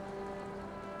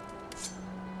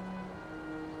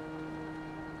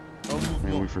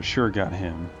 And we for sure got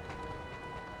him.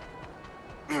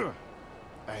 I'll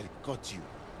got you.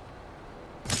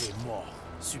 Tu es mort.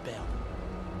 Superbe.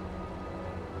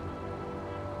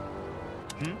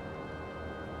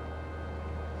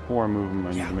 Before I move him,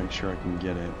 I need to make sure I can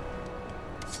get it.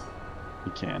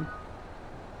 He can.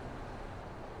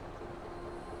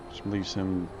 Just leaves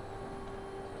him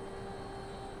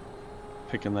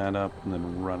picking that up and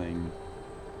then running.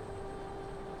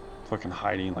 Fucking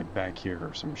hiding like back here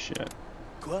or some shit.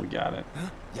 We got it. Huh?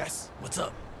 Yes. What's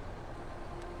up?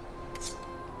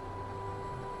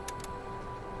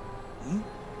 Hmm?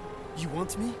 You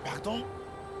want me? Pardon?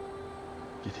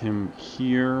 Get him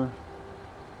here.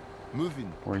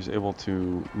 Moving. Where he's able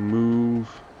to move,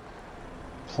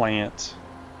 plant,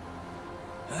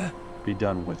 be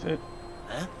done with it.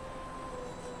 Huh?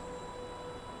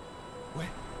 Where?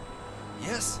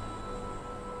 Yes.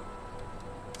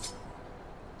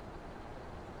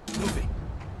 Moving.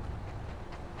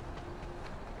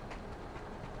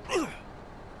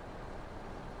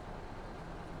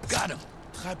 Got him.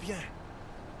 Très bien.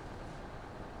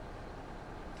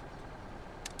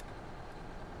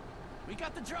 We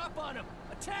got the drop on him!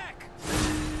 Attack!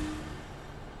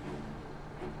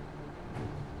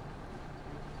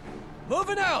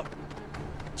 Moving out!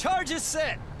 Charge is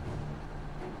set!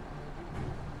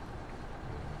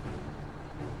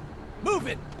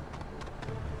 Moving!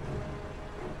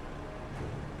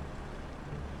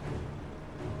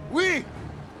 Oui!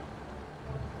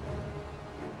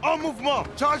 En mouvement!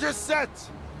 Charge set!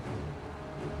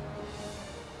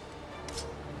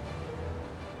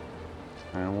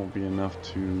 That won't be enough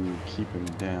to keep him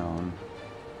down.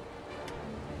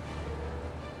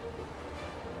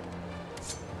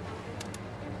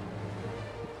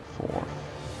 Four.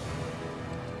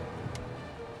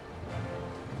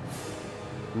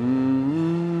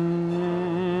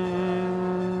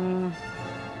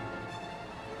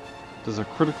 Does a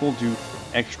critical do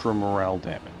extra morale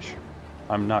damage?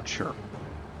 I'm not sure.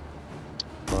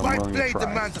 But I'm My willing to blade try.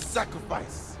 demands a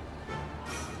sacrifice.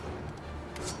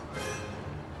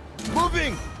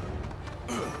 Moving!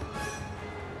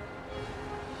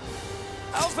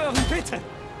 Aufhören, bitte!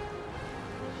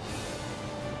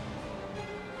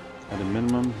 At a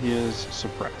minimum, he is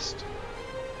suppressed.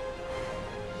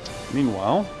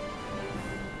 Meanwhile,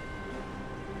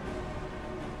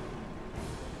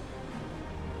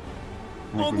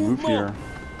 we can move here.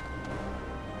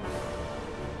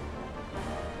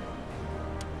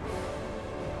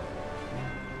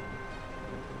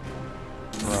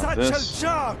 Grab Satchel this.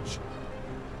 charge!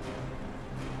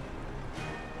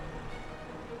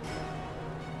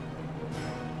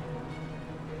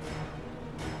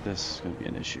 This is going to be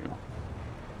an issue.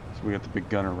 So we got the big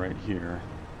gunner right here.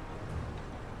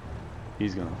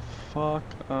 He's going to fuck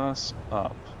us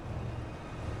up.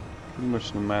 Pretty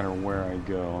much no matter where I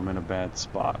go, I'm in a bad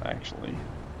spot, actually.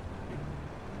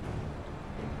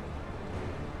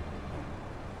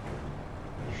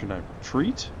 Should I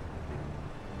retreat?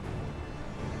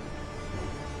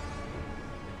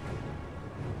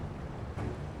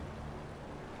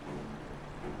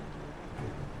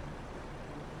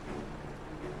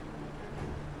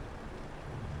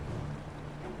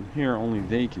 Here, only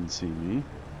they can see me.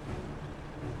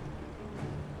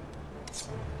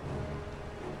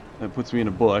 That puts me in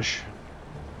a bush.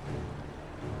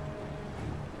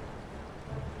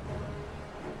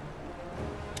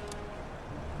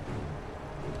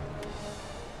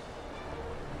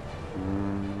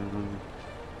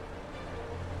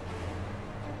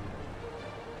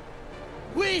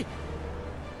 Oui!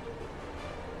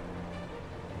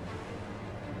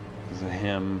 There's a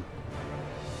him.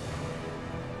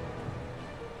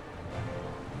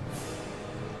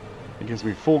 It gives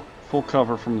me full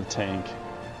cover from the tank.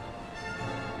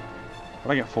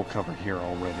 But I got full cover here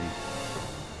already.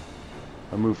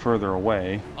 I move further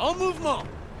away. En mouvement!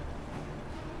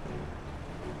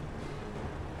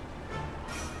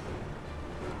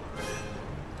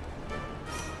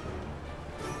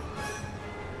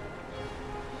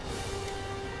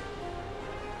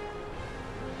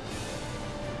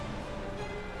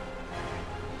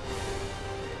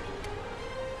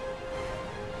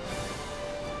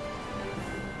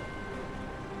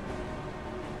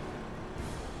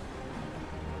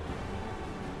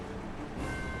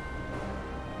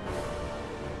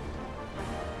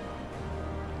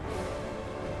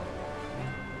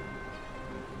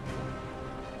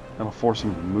 That'll force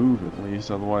him to move at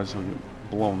least, otherwise he'll get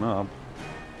blown up.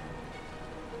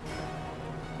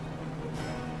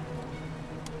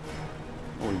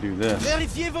 Or we do this.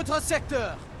 Vérifiez votre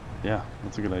secteur! Yeah,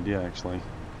 that's a good idea actually.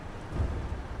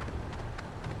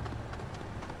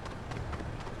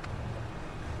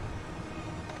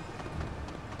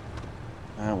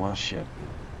 Ah, well, shit.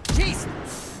 Jeez!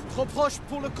 Trop proche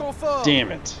pour le confort!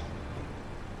 Damn it.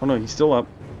 Oh no, he's still up.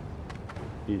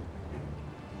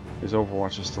 His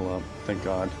Overwatch is still up, thank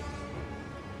God.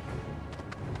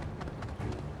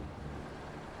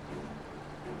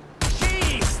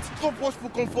 Jeez! Trop proche pour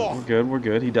confort! We're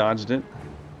good, he dodged it.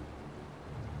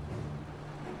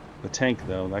 the tank,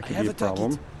 though. That could be a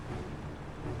problem.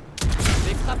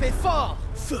 They frappé fort.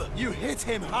 You hit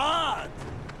him hard!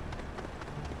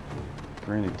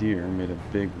 Grenadier made a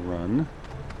big run.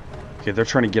 Okay, they're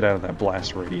trying to get out of that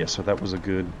blast radius, so that was a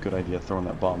good idea, throwing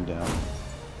that bomb down.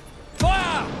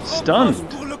 Stunned!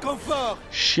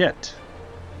 Shit!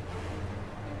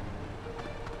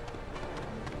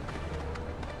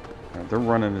 Alright, they're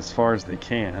running as far as they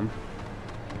can.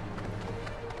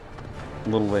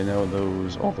 Little they know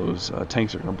all those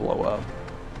tanks are going to blow up.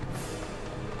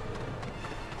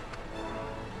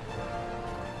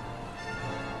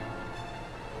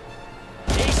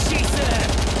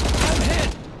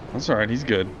 That's alright, he's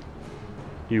good.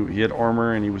 He had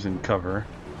armor and he was in cover.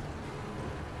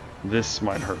 This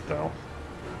might hurt though.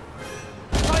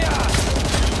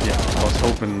 Yeah, I was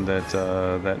hoping that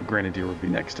that Grenadier would be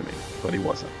next to me, but he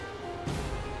wasn't.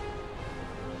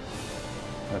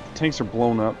 The tanks are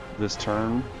blown up this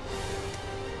turn.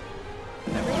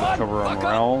 Cover our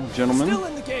morale, gentlemen. Still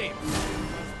in the game.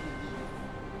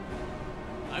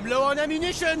 I'm low on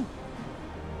ammunition.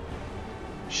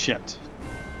 Shit.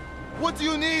 What do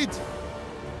you need?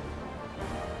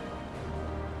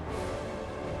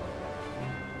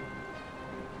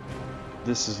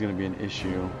 This is going to be an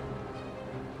issue.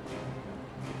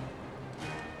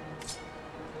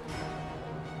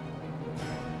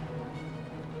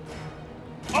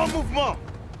 En mouvement!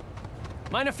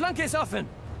 Meine Flanke ist offen.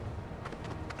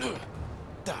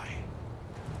 Die.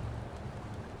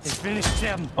 Ich will nicht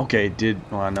sterben. Okay, it did.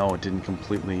 Well, I know it didn't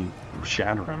completely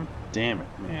shatter him. Damn it,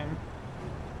 man.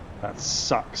 That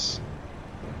sucks.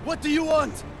 What do you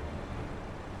want?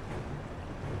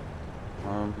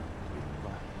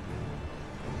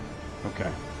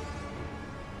 Okay.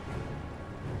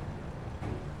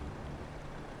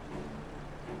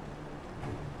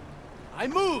 I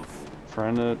move.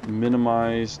 Trying to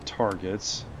minimize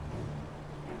targets,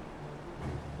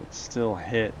 but still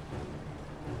hit.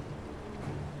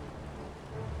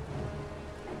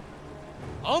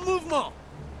 En mouvement.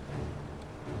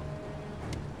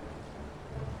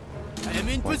 I am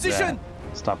in Like position.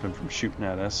 that. Stop him from shooting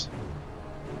at us.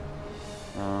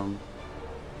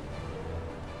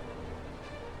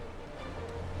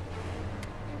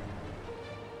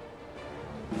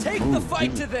 Take Ooh, the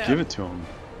fight to them. give it to him.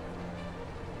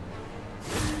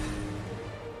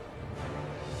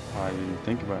 I didn't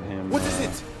think about him. What is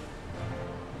it?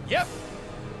 Yep.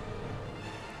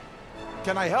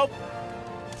 Can I help?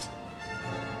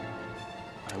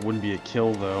 It wouldn't be a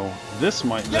kill though. This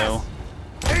might Yes. though.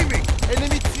 Aiming!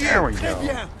 Ennemi tiré! There we Très go.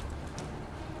 bien!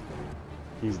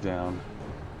 He's down.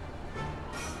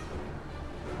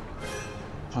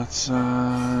 Let's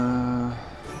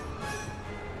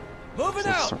Moving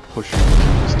out. start pushing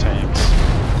these tanks.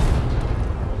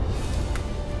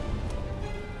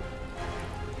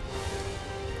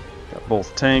 Got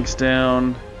both tanks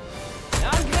down.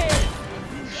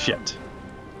 Shit.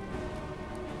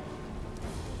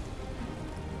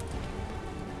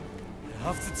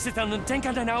 Haftet zittern und denk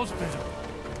an deine Ausbildung.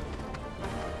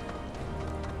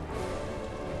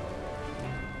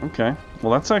 Okay.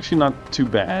 Well, that's actually not too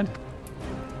bad.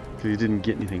 Because he didn't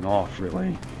get anything off,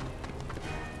 really.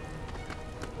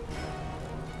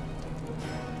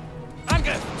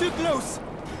 Angriff, too close.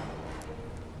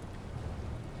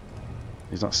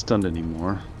 He's not stunned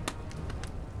anymore.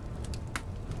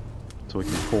 So we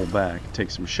can pull back,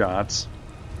 take some shots.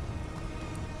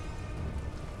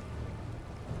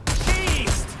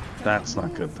 Beast. That's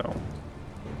not good, though.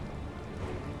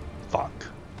 Fuck.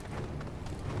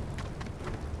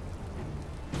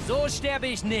 So sterbe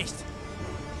ich nicht.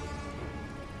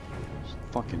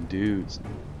 Fucking dudes.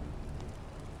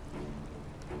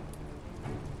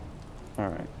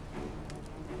 Alright.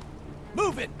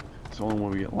 Move it. It's the only way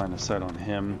we get line of sight on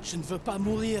him. Je ne veux pas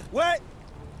mourir. Ouais!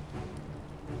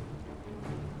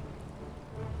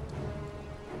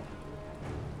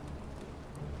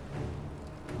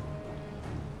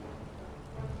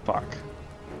 Fuck.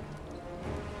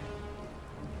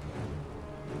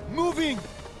 Moving!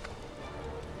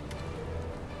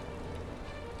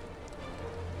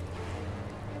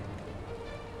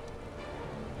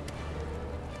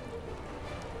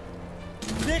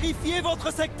 Vérifiez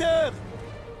votre secteur!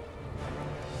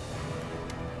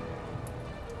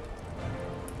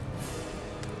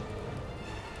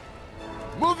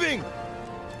 Moving!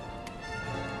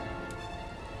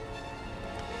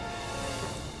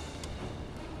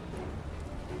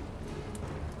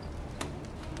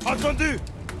 Entendu!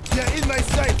 They're in my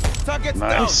sight! Target's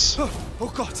Nice. down! Oh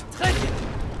God! Très bien.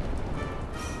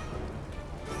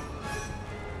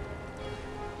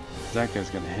 That guy's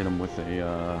gonna hit him with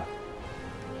a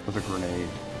grenade.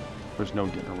 There's no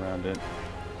getting around it.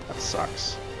 That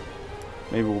sucks.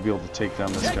 Maybe we'll be able to take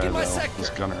down this guy, Taking my though. sector. This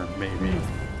gunner, maybe.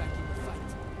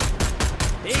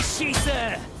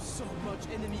 Schieße! So much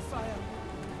enemy fire.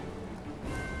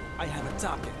 I have a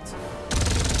target.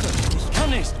 Ich kann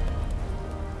nicht.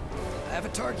 I have a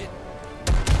target.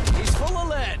 He's full of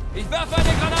lead. Ich werfe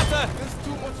eine Granate. There's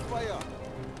too much fire.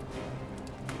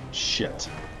 Shit.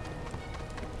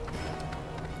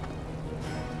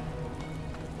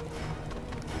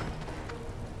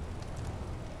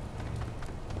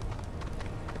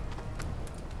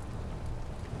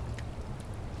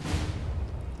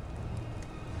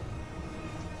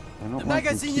 I don't like them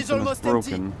magazine is keeping us almost empty.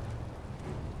 broken.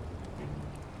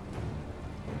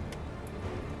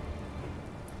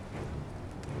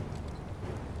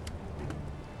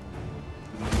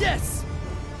 Yes!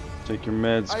 Take your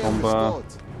meds, combat.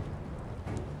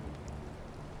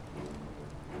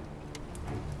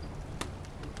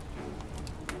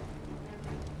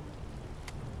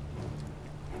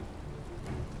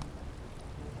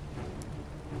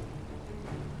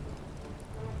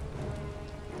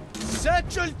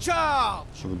 Satchel charge!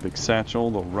 So the big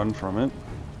satchel, they'll run from it.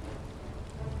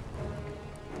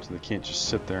 So they can't just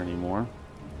sit there anymore.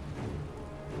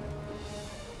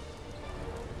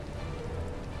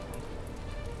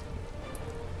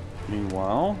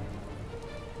 Meanwhile,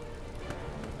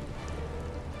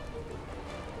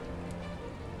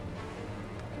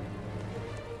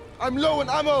 I'm low on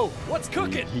ammo. What's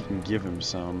cooking? he can give him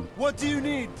some. What do you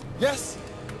need? Yes.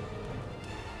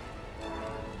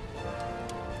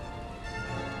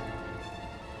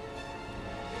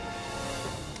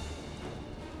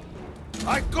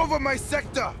 I cover my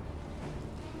sector.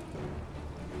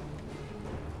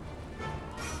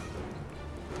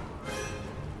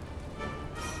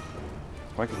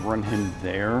 If I could run him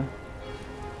there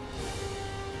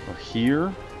or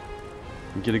here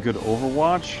and get a good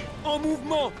overwatch. En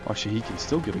mouvement! Actually, he can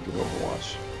still get a good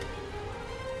overwatch.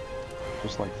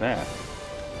 Just like that.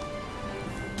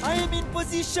 I am in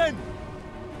position!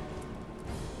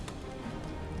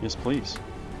 Yes, please.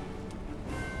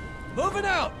 Moving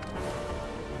out!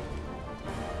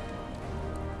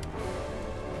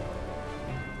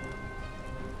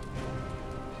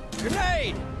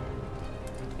 Grenade!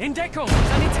 In Deckung!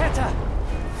 Sanitäter!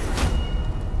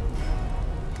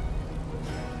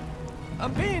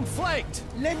 I'm being flanked!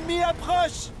 L'ennemi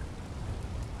approche!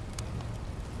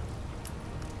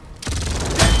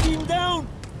 Get team down!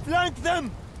 Flank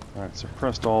them! Alright,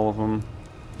 suppressed all of them.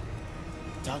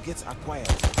 Targets acquired.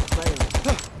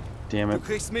 Damn Du it.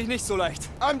 kriegst mich nicht so leicht.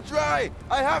 I'm dry.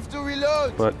 I have to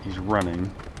reload. But he's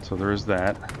running, so there is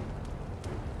that.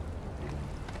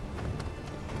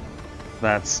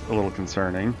 That's a little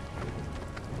concerning.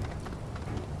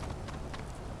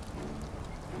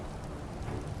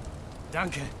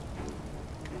 Danke.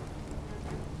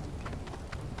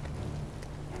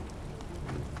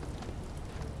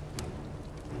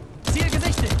 Ziel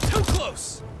gesichtet! Too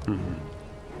close!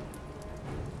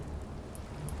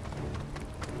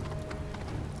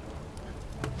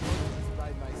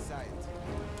 By my side.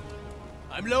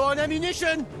 I'm low on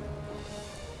ammunition!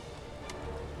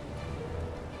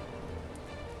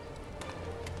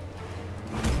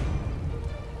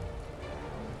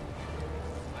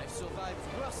 I've survived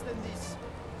worse than this.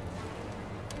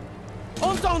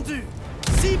 Entendu!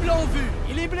 Cible en vue!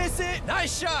 Il est blessé!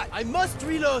 Nice shot! I must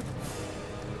reload!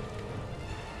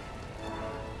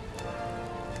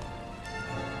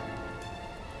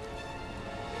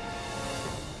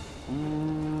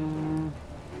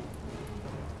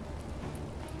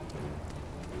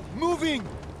 Moving!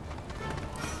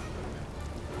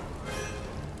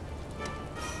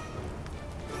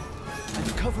 I'm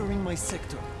covering my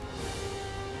sector.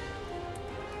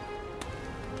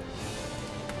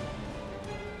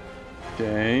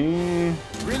 Okay.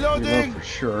 Reloading. Reload for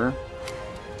sure.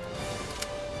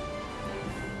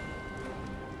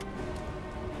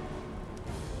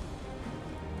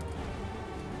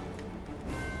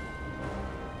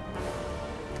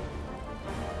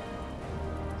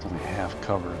 It's only half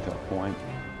cover at that point.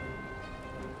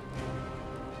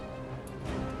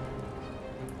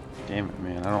 Damn it,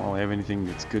 man. I don't really have anything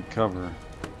that's good cover.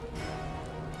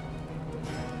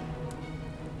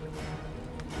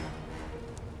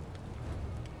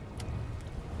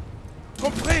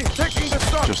 Compris. Taking the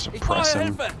shot. Just Ich suppress brauche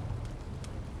him. Hilfe!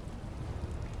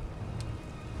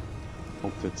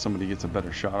 Hope that somebody gets a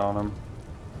better shot on him.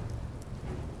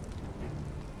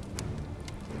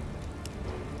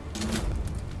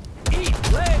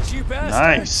 Eat lead, you bastards!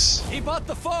 Nice. He bought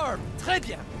the farm! Très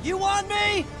bien! You want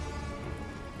me?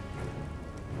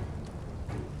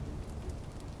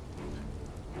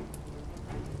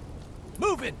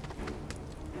 Moving!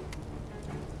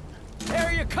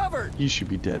 Area Area covered! He should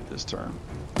be dead this turn.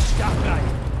 Stark bleiben!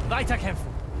 Weiterkämpfen!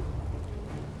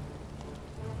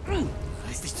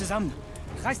 Reiß dich zusammen!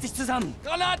 Reiß dich zusammen!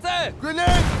 Granate!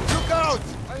 Grenade! Look out!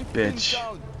 I'm Bitch. pinned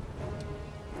down.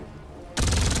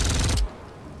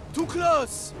 Too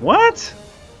close! What?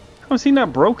 How is he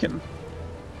not broken?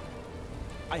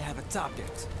 I have a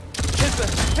target. Hilfe!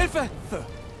 Hilfe!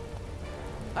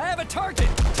 I have a target!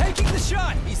 Taking the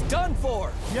shot! He's done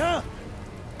for! Ja!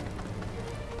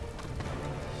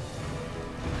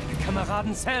 Meine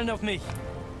Kameraden zählen auf mich!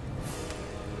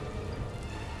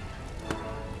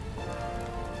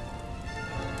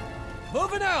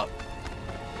 Moving out!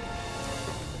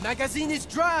 Magazine is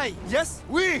dry! Yes?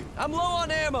 Oui! I'm low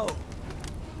on ammo!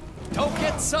 Don't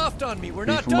get soft on me, we're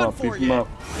Beef not him done up, for beef him yet! up.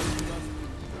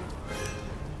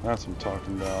 That's what I'm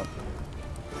talking about.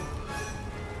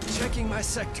 Checking my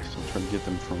sector. So I'm trying to get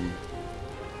them from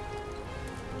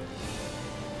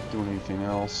doing anything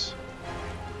else.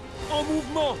 En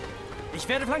mouvement! Ich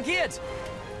werde flankiert!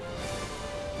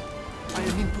 I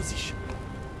am in position.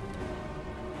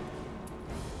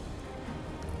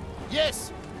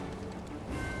 Yes!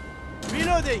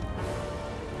 Reloading!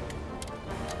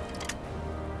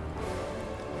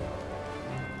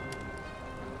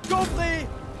 Compris!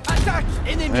 Attaque!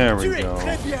 Ennemi There we tué! go.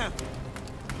 Très bien!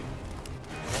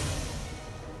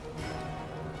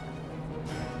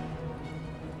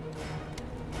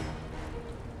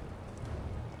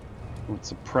 It would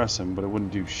suppress him, but it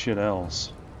wouldn't do shit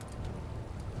else.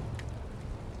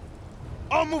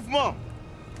 En mouvement!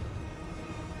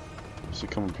 So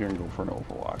come up here and go for an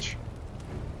Overwatch.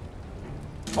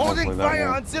 Holding Hopefully that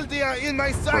fire won't until they are in my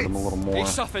hurt sights! him a little more. Ich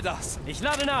schaffe das! Ich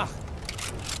lade nach!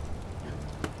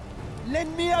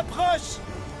 L'ennemi approche!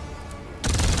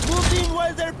 Moving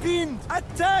while they're pinned!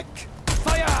 Attack!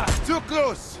 Fire! Too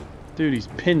close! Dude, he's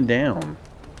pinned down.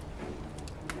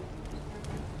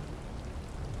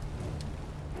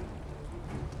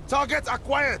 Targets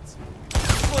acquired!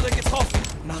 Wurde getroffen!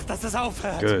 Mach, dass es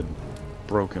aufhört! Good.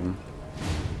 Broken.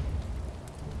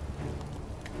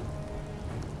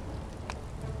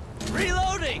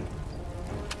 Reloading!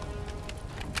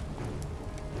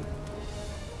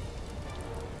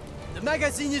 The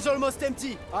magazine is almost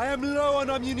empty! I am low on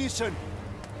ammunition!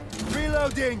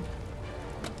 Reloading!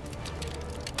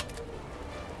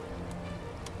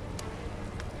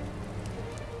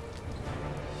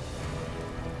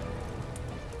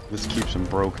 This keeps him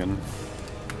broken.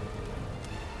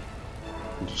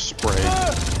 And just spray.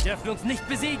 Sie dürfen uns nicht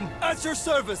besiegen! At your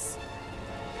service!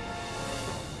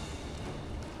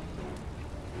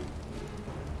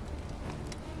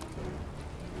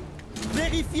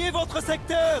 Vérifiez votre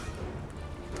secteur!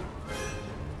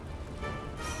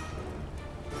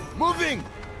 Moving!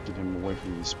 Get him away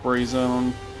from the spray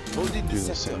zone. Holding Do the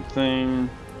the sector. same thing.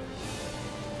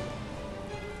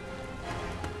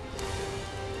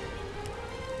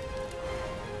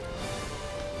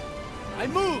 I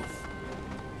move!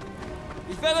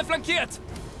 Ich werde flankiert!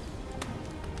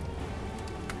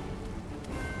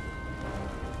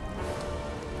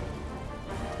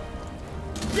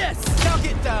 Yes!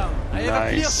 Target down! I have a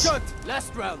clear Nice. shot!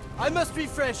 Last round. I must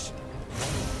refresh.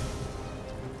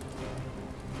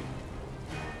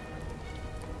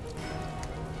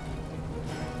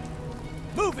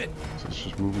 Move it! So let's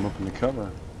just move him up in the cover.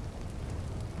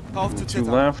 Auf zu Two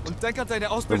zittern left. und denk an deine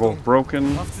They're Ausbildung. both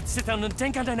broken. Auf zu zittern und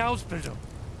denk an deine Ausbildung.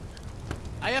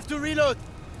 I have to reload!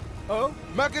 Oh?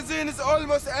 Magazine is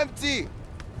almost empty!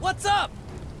 What's up?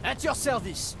 At your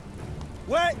service.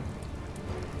 Wait!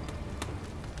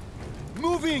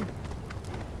 Moving!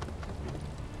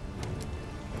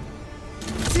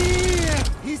 See!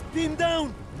 He's pinned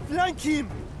down! Flank him!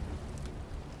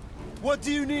 What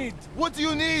do you need? What do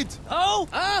you need? Oh?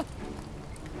 Hein?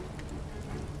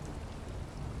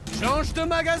 Change de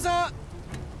magasin!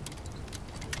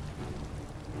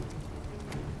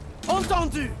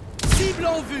 Entendu! Cible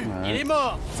en vue! Il est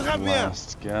mort! Très bien!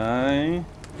 Last guy.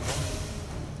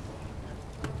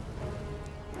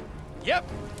 Yep!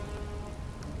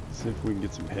 See if we can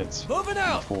get some hits Moving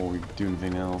out! before we do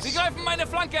anything else. Sie greifen meine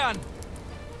Flanke an!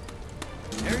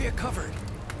 Area covered.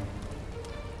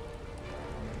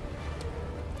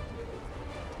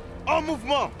 En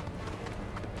mouvement!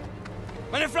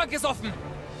 Meine Flanke ist offen!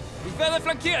 Ich werde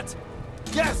flankiert!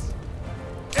 Yes!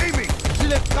 Aiming! Je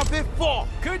l'ai frappé fort!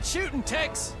 Good shooting,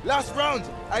 Tex! Last round!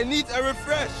 I need a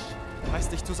refresh! Reiß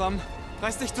dich zusammen.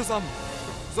 Reiß dich zusammen.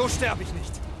 So sterbe ich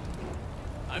nicht.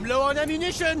 I'm low on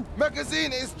ammunition!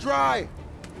 Magazine is dry!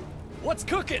 What's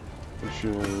cooking? We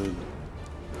should.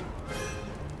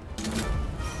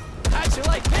 How'd you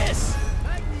like this?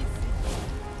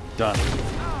 Done.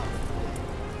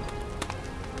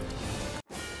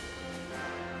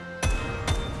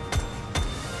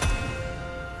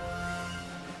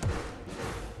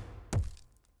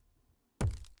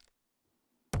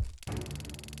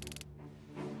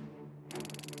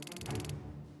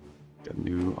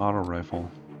 auto rifle.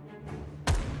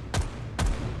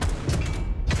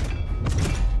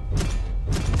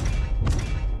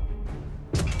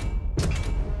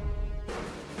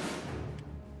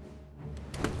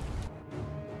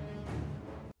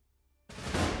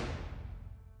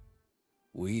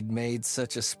 We'd made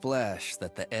such a splash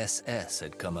that the SS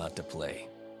had come out to play.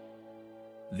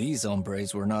 These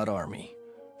hombres were not army.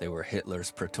 They were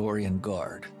Hitler's Praetorian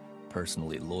Guard,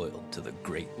 personally loyal to the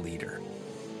great leader.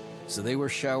 So they were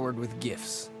showered with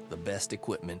gifts, the best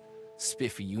equipment,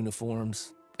 spiffy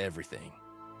uniforms, everything.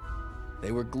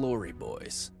 They were glory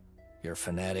boys, your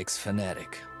fanatic's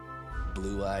fanatic,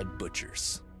 blue-eyed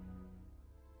butchers.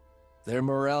 Their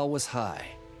morale was high,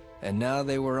 and now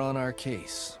they were on our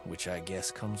case, which I guess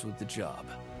comes with the job.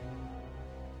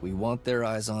 We want their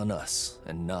eyes on us,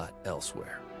 and not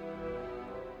elsewhere.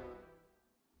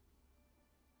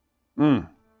 Oh,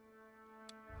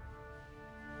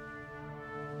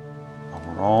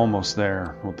 we're almost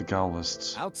there with the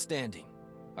Gallists. Outstanding.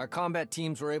 Our combat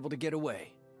teams were able to get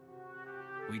away.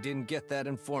 We didn't get that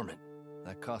informant.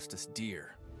 That cost us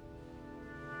dear.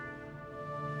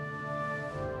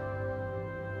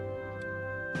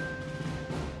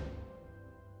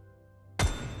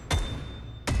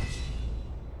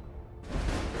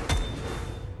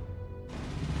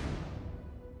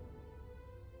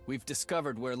 We've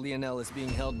discovered where Lionel is being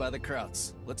held by the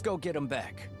Krauts. Let's go get him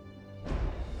back.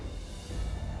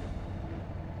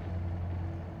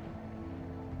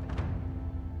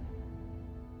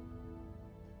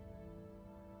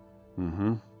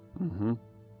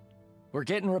 We're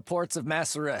getting reports of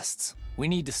mass arrests. We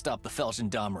need to stop the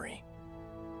Felgendarmerie.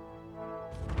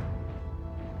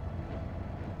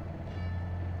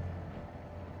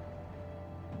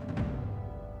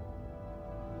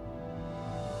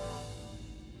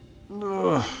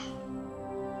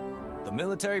 The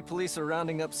military police are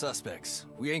rounding up suspects.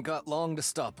 We ain't got long to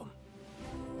stop them.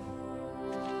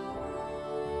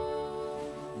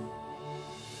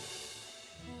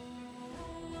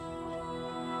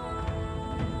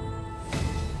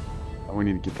 We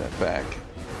need to get that back.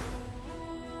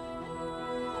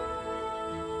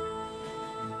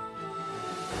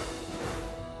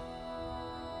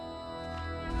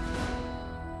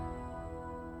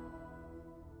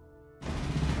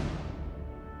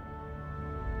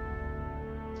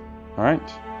 Alright,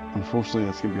 unfortunately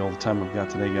that's going to be all the time I've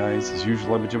got today, guys. As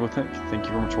usual, I've been Jimbo Thick. Thank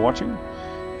you very much for watching,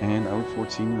 and I look forward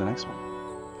to seeing you in the next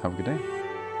one. Have a good day.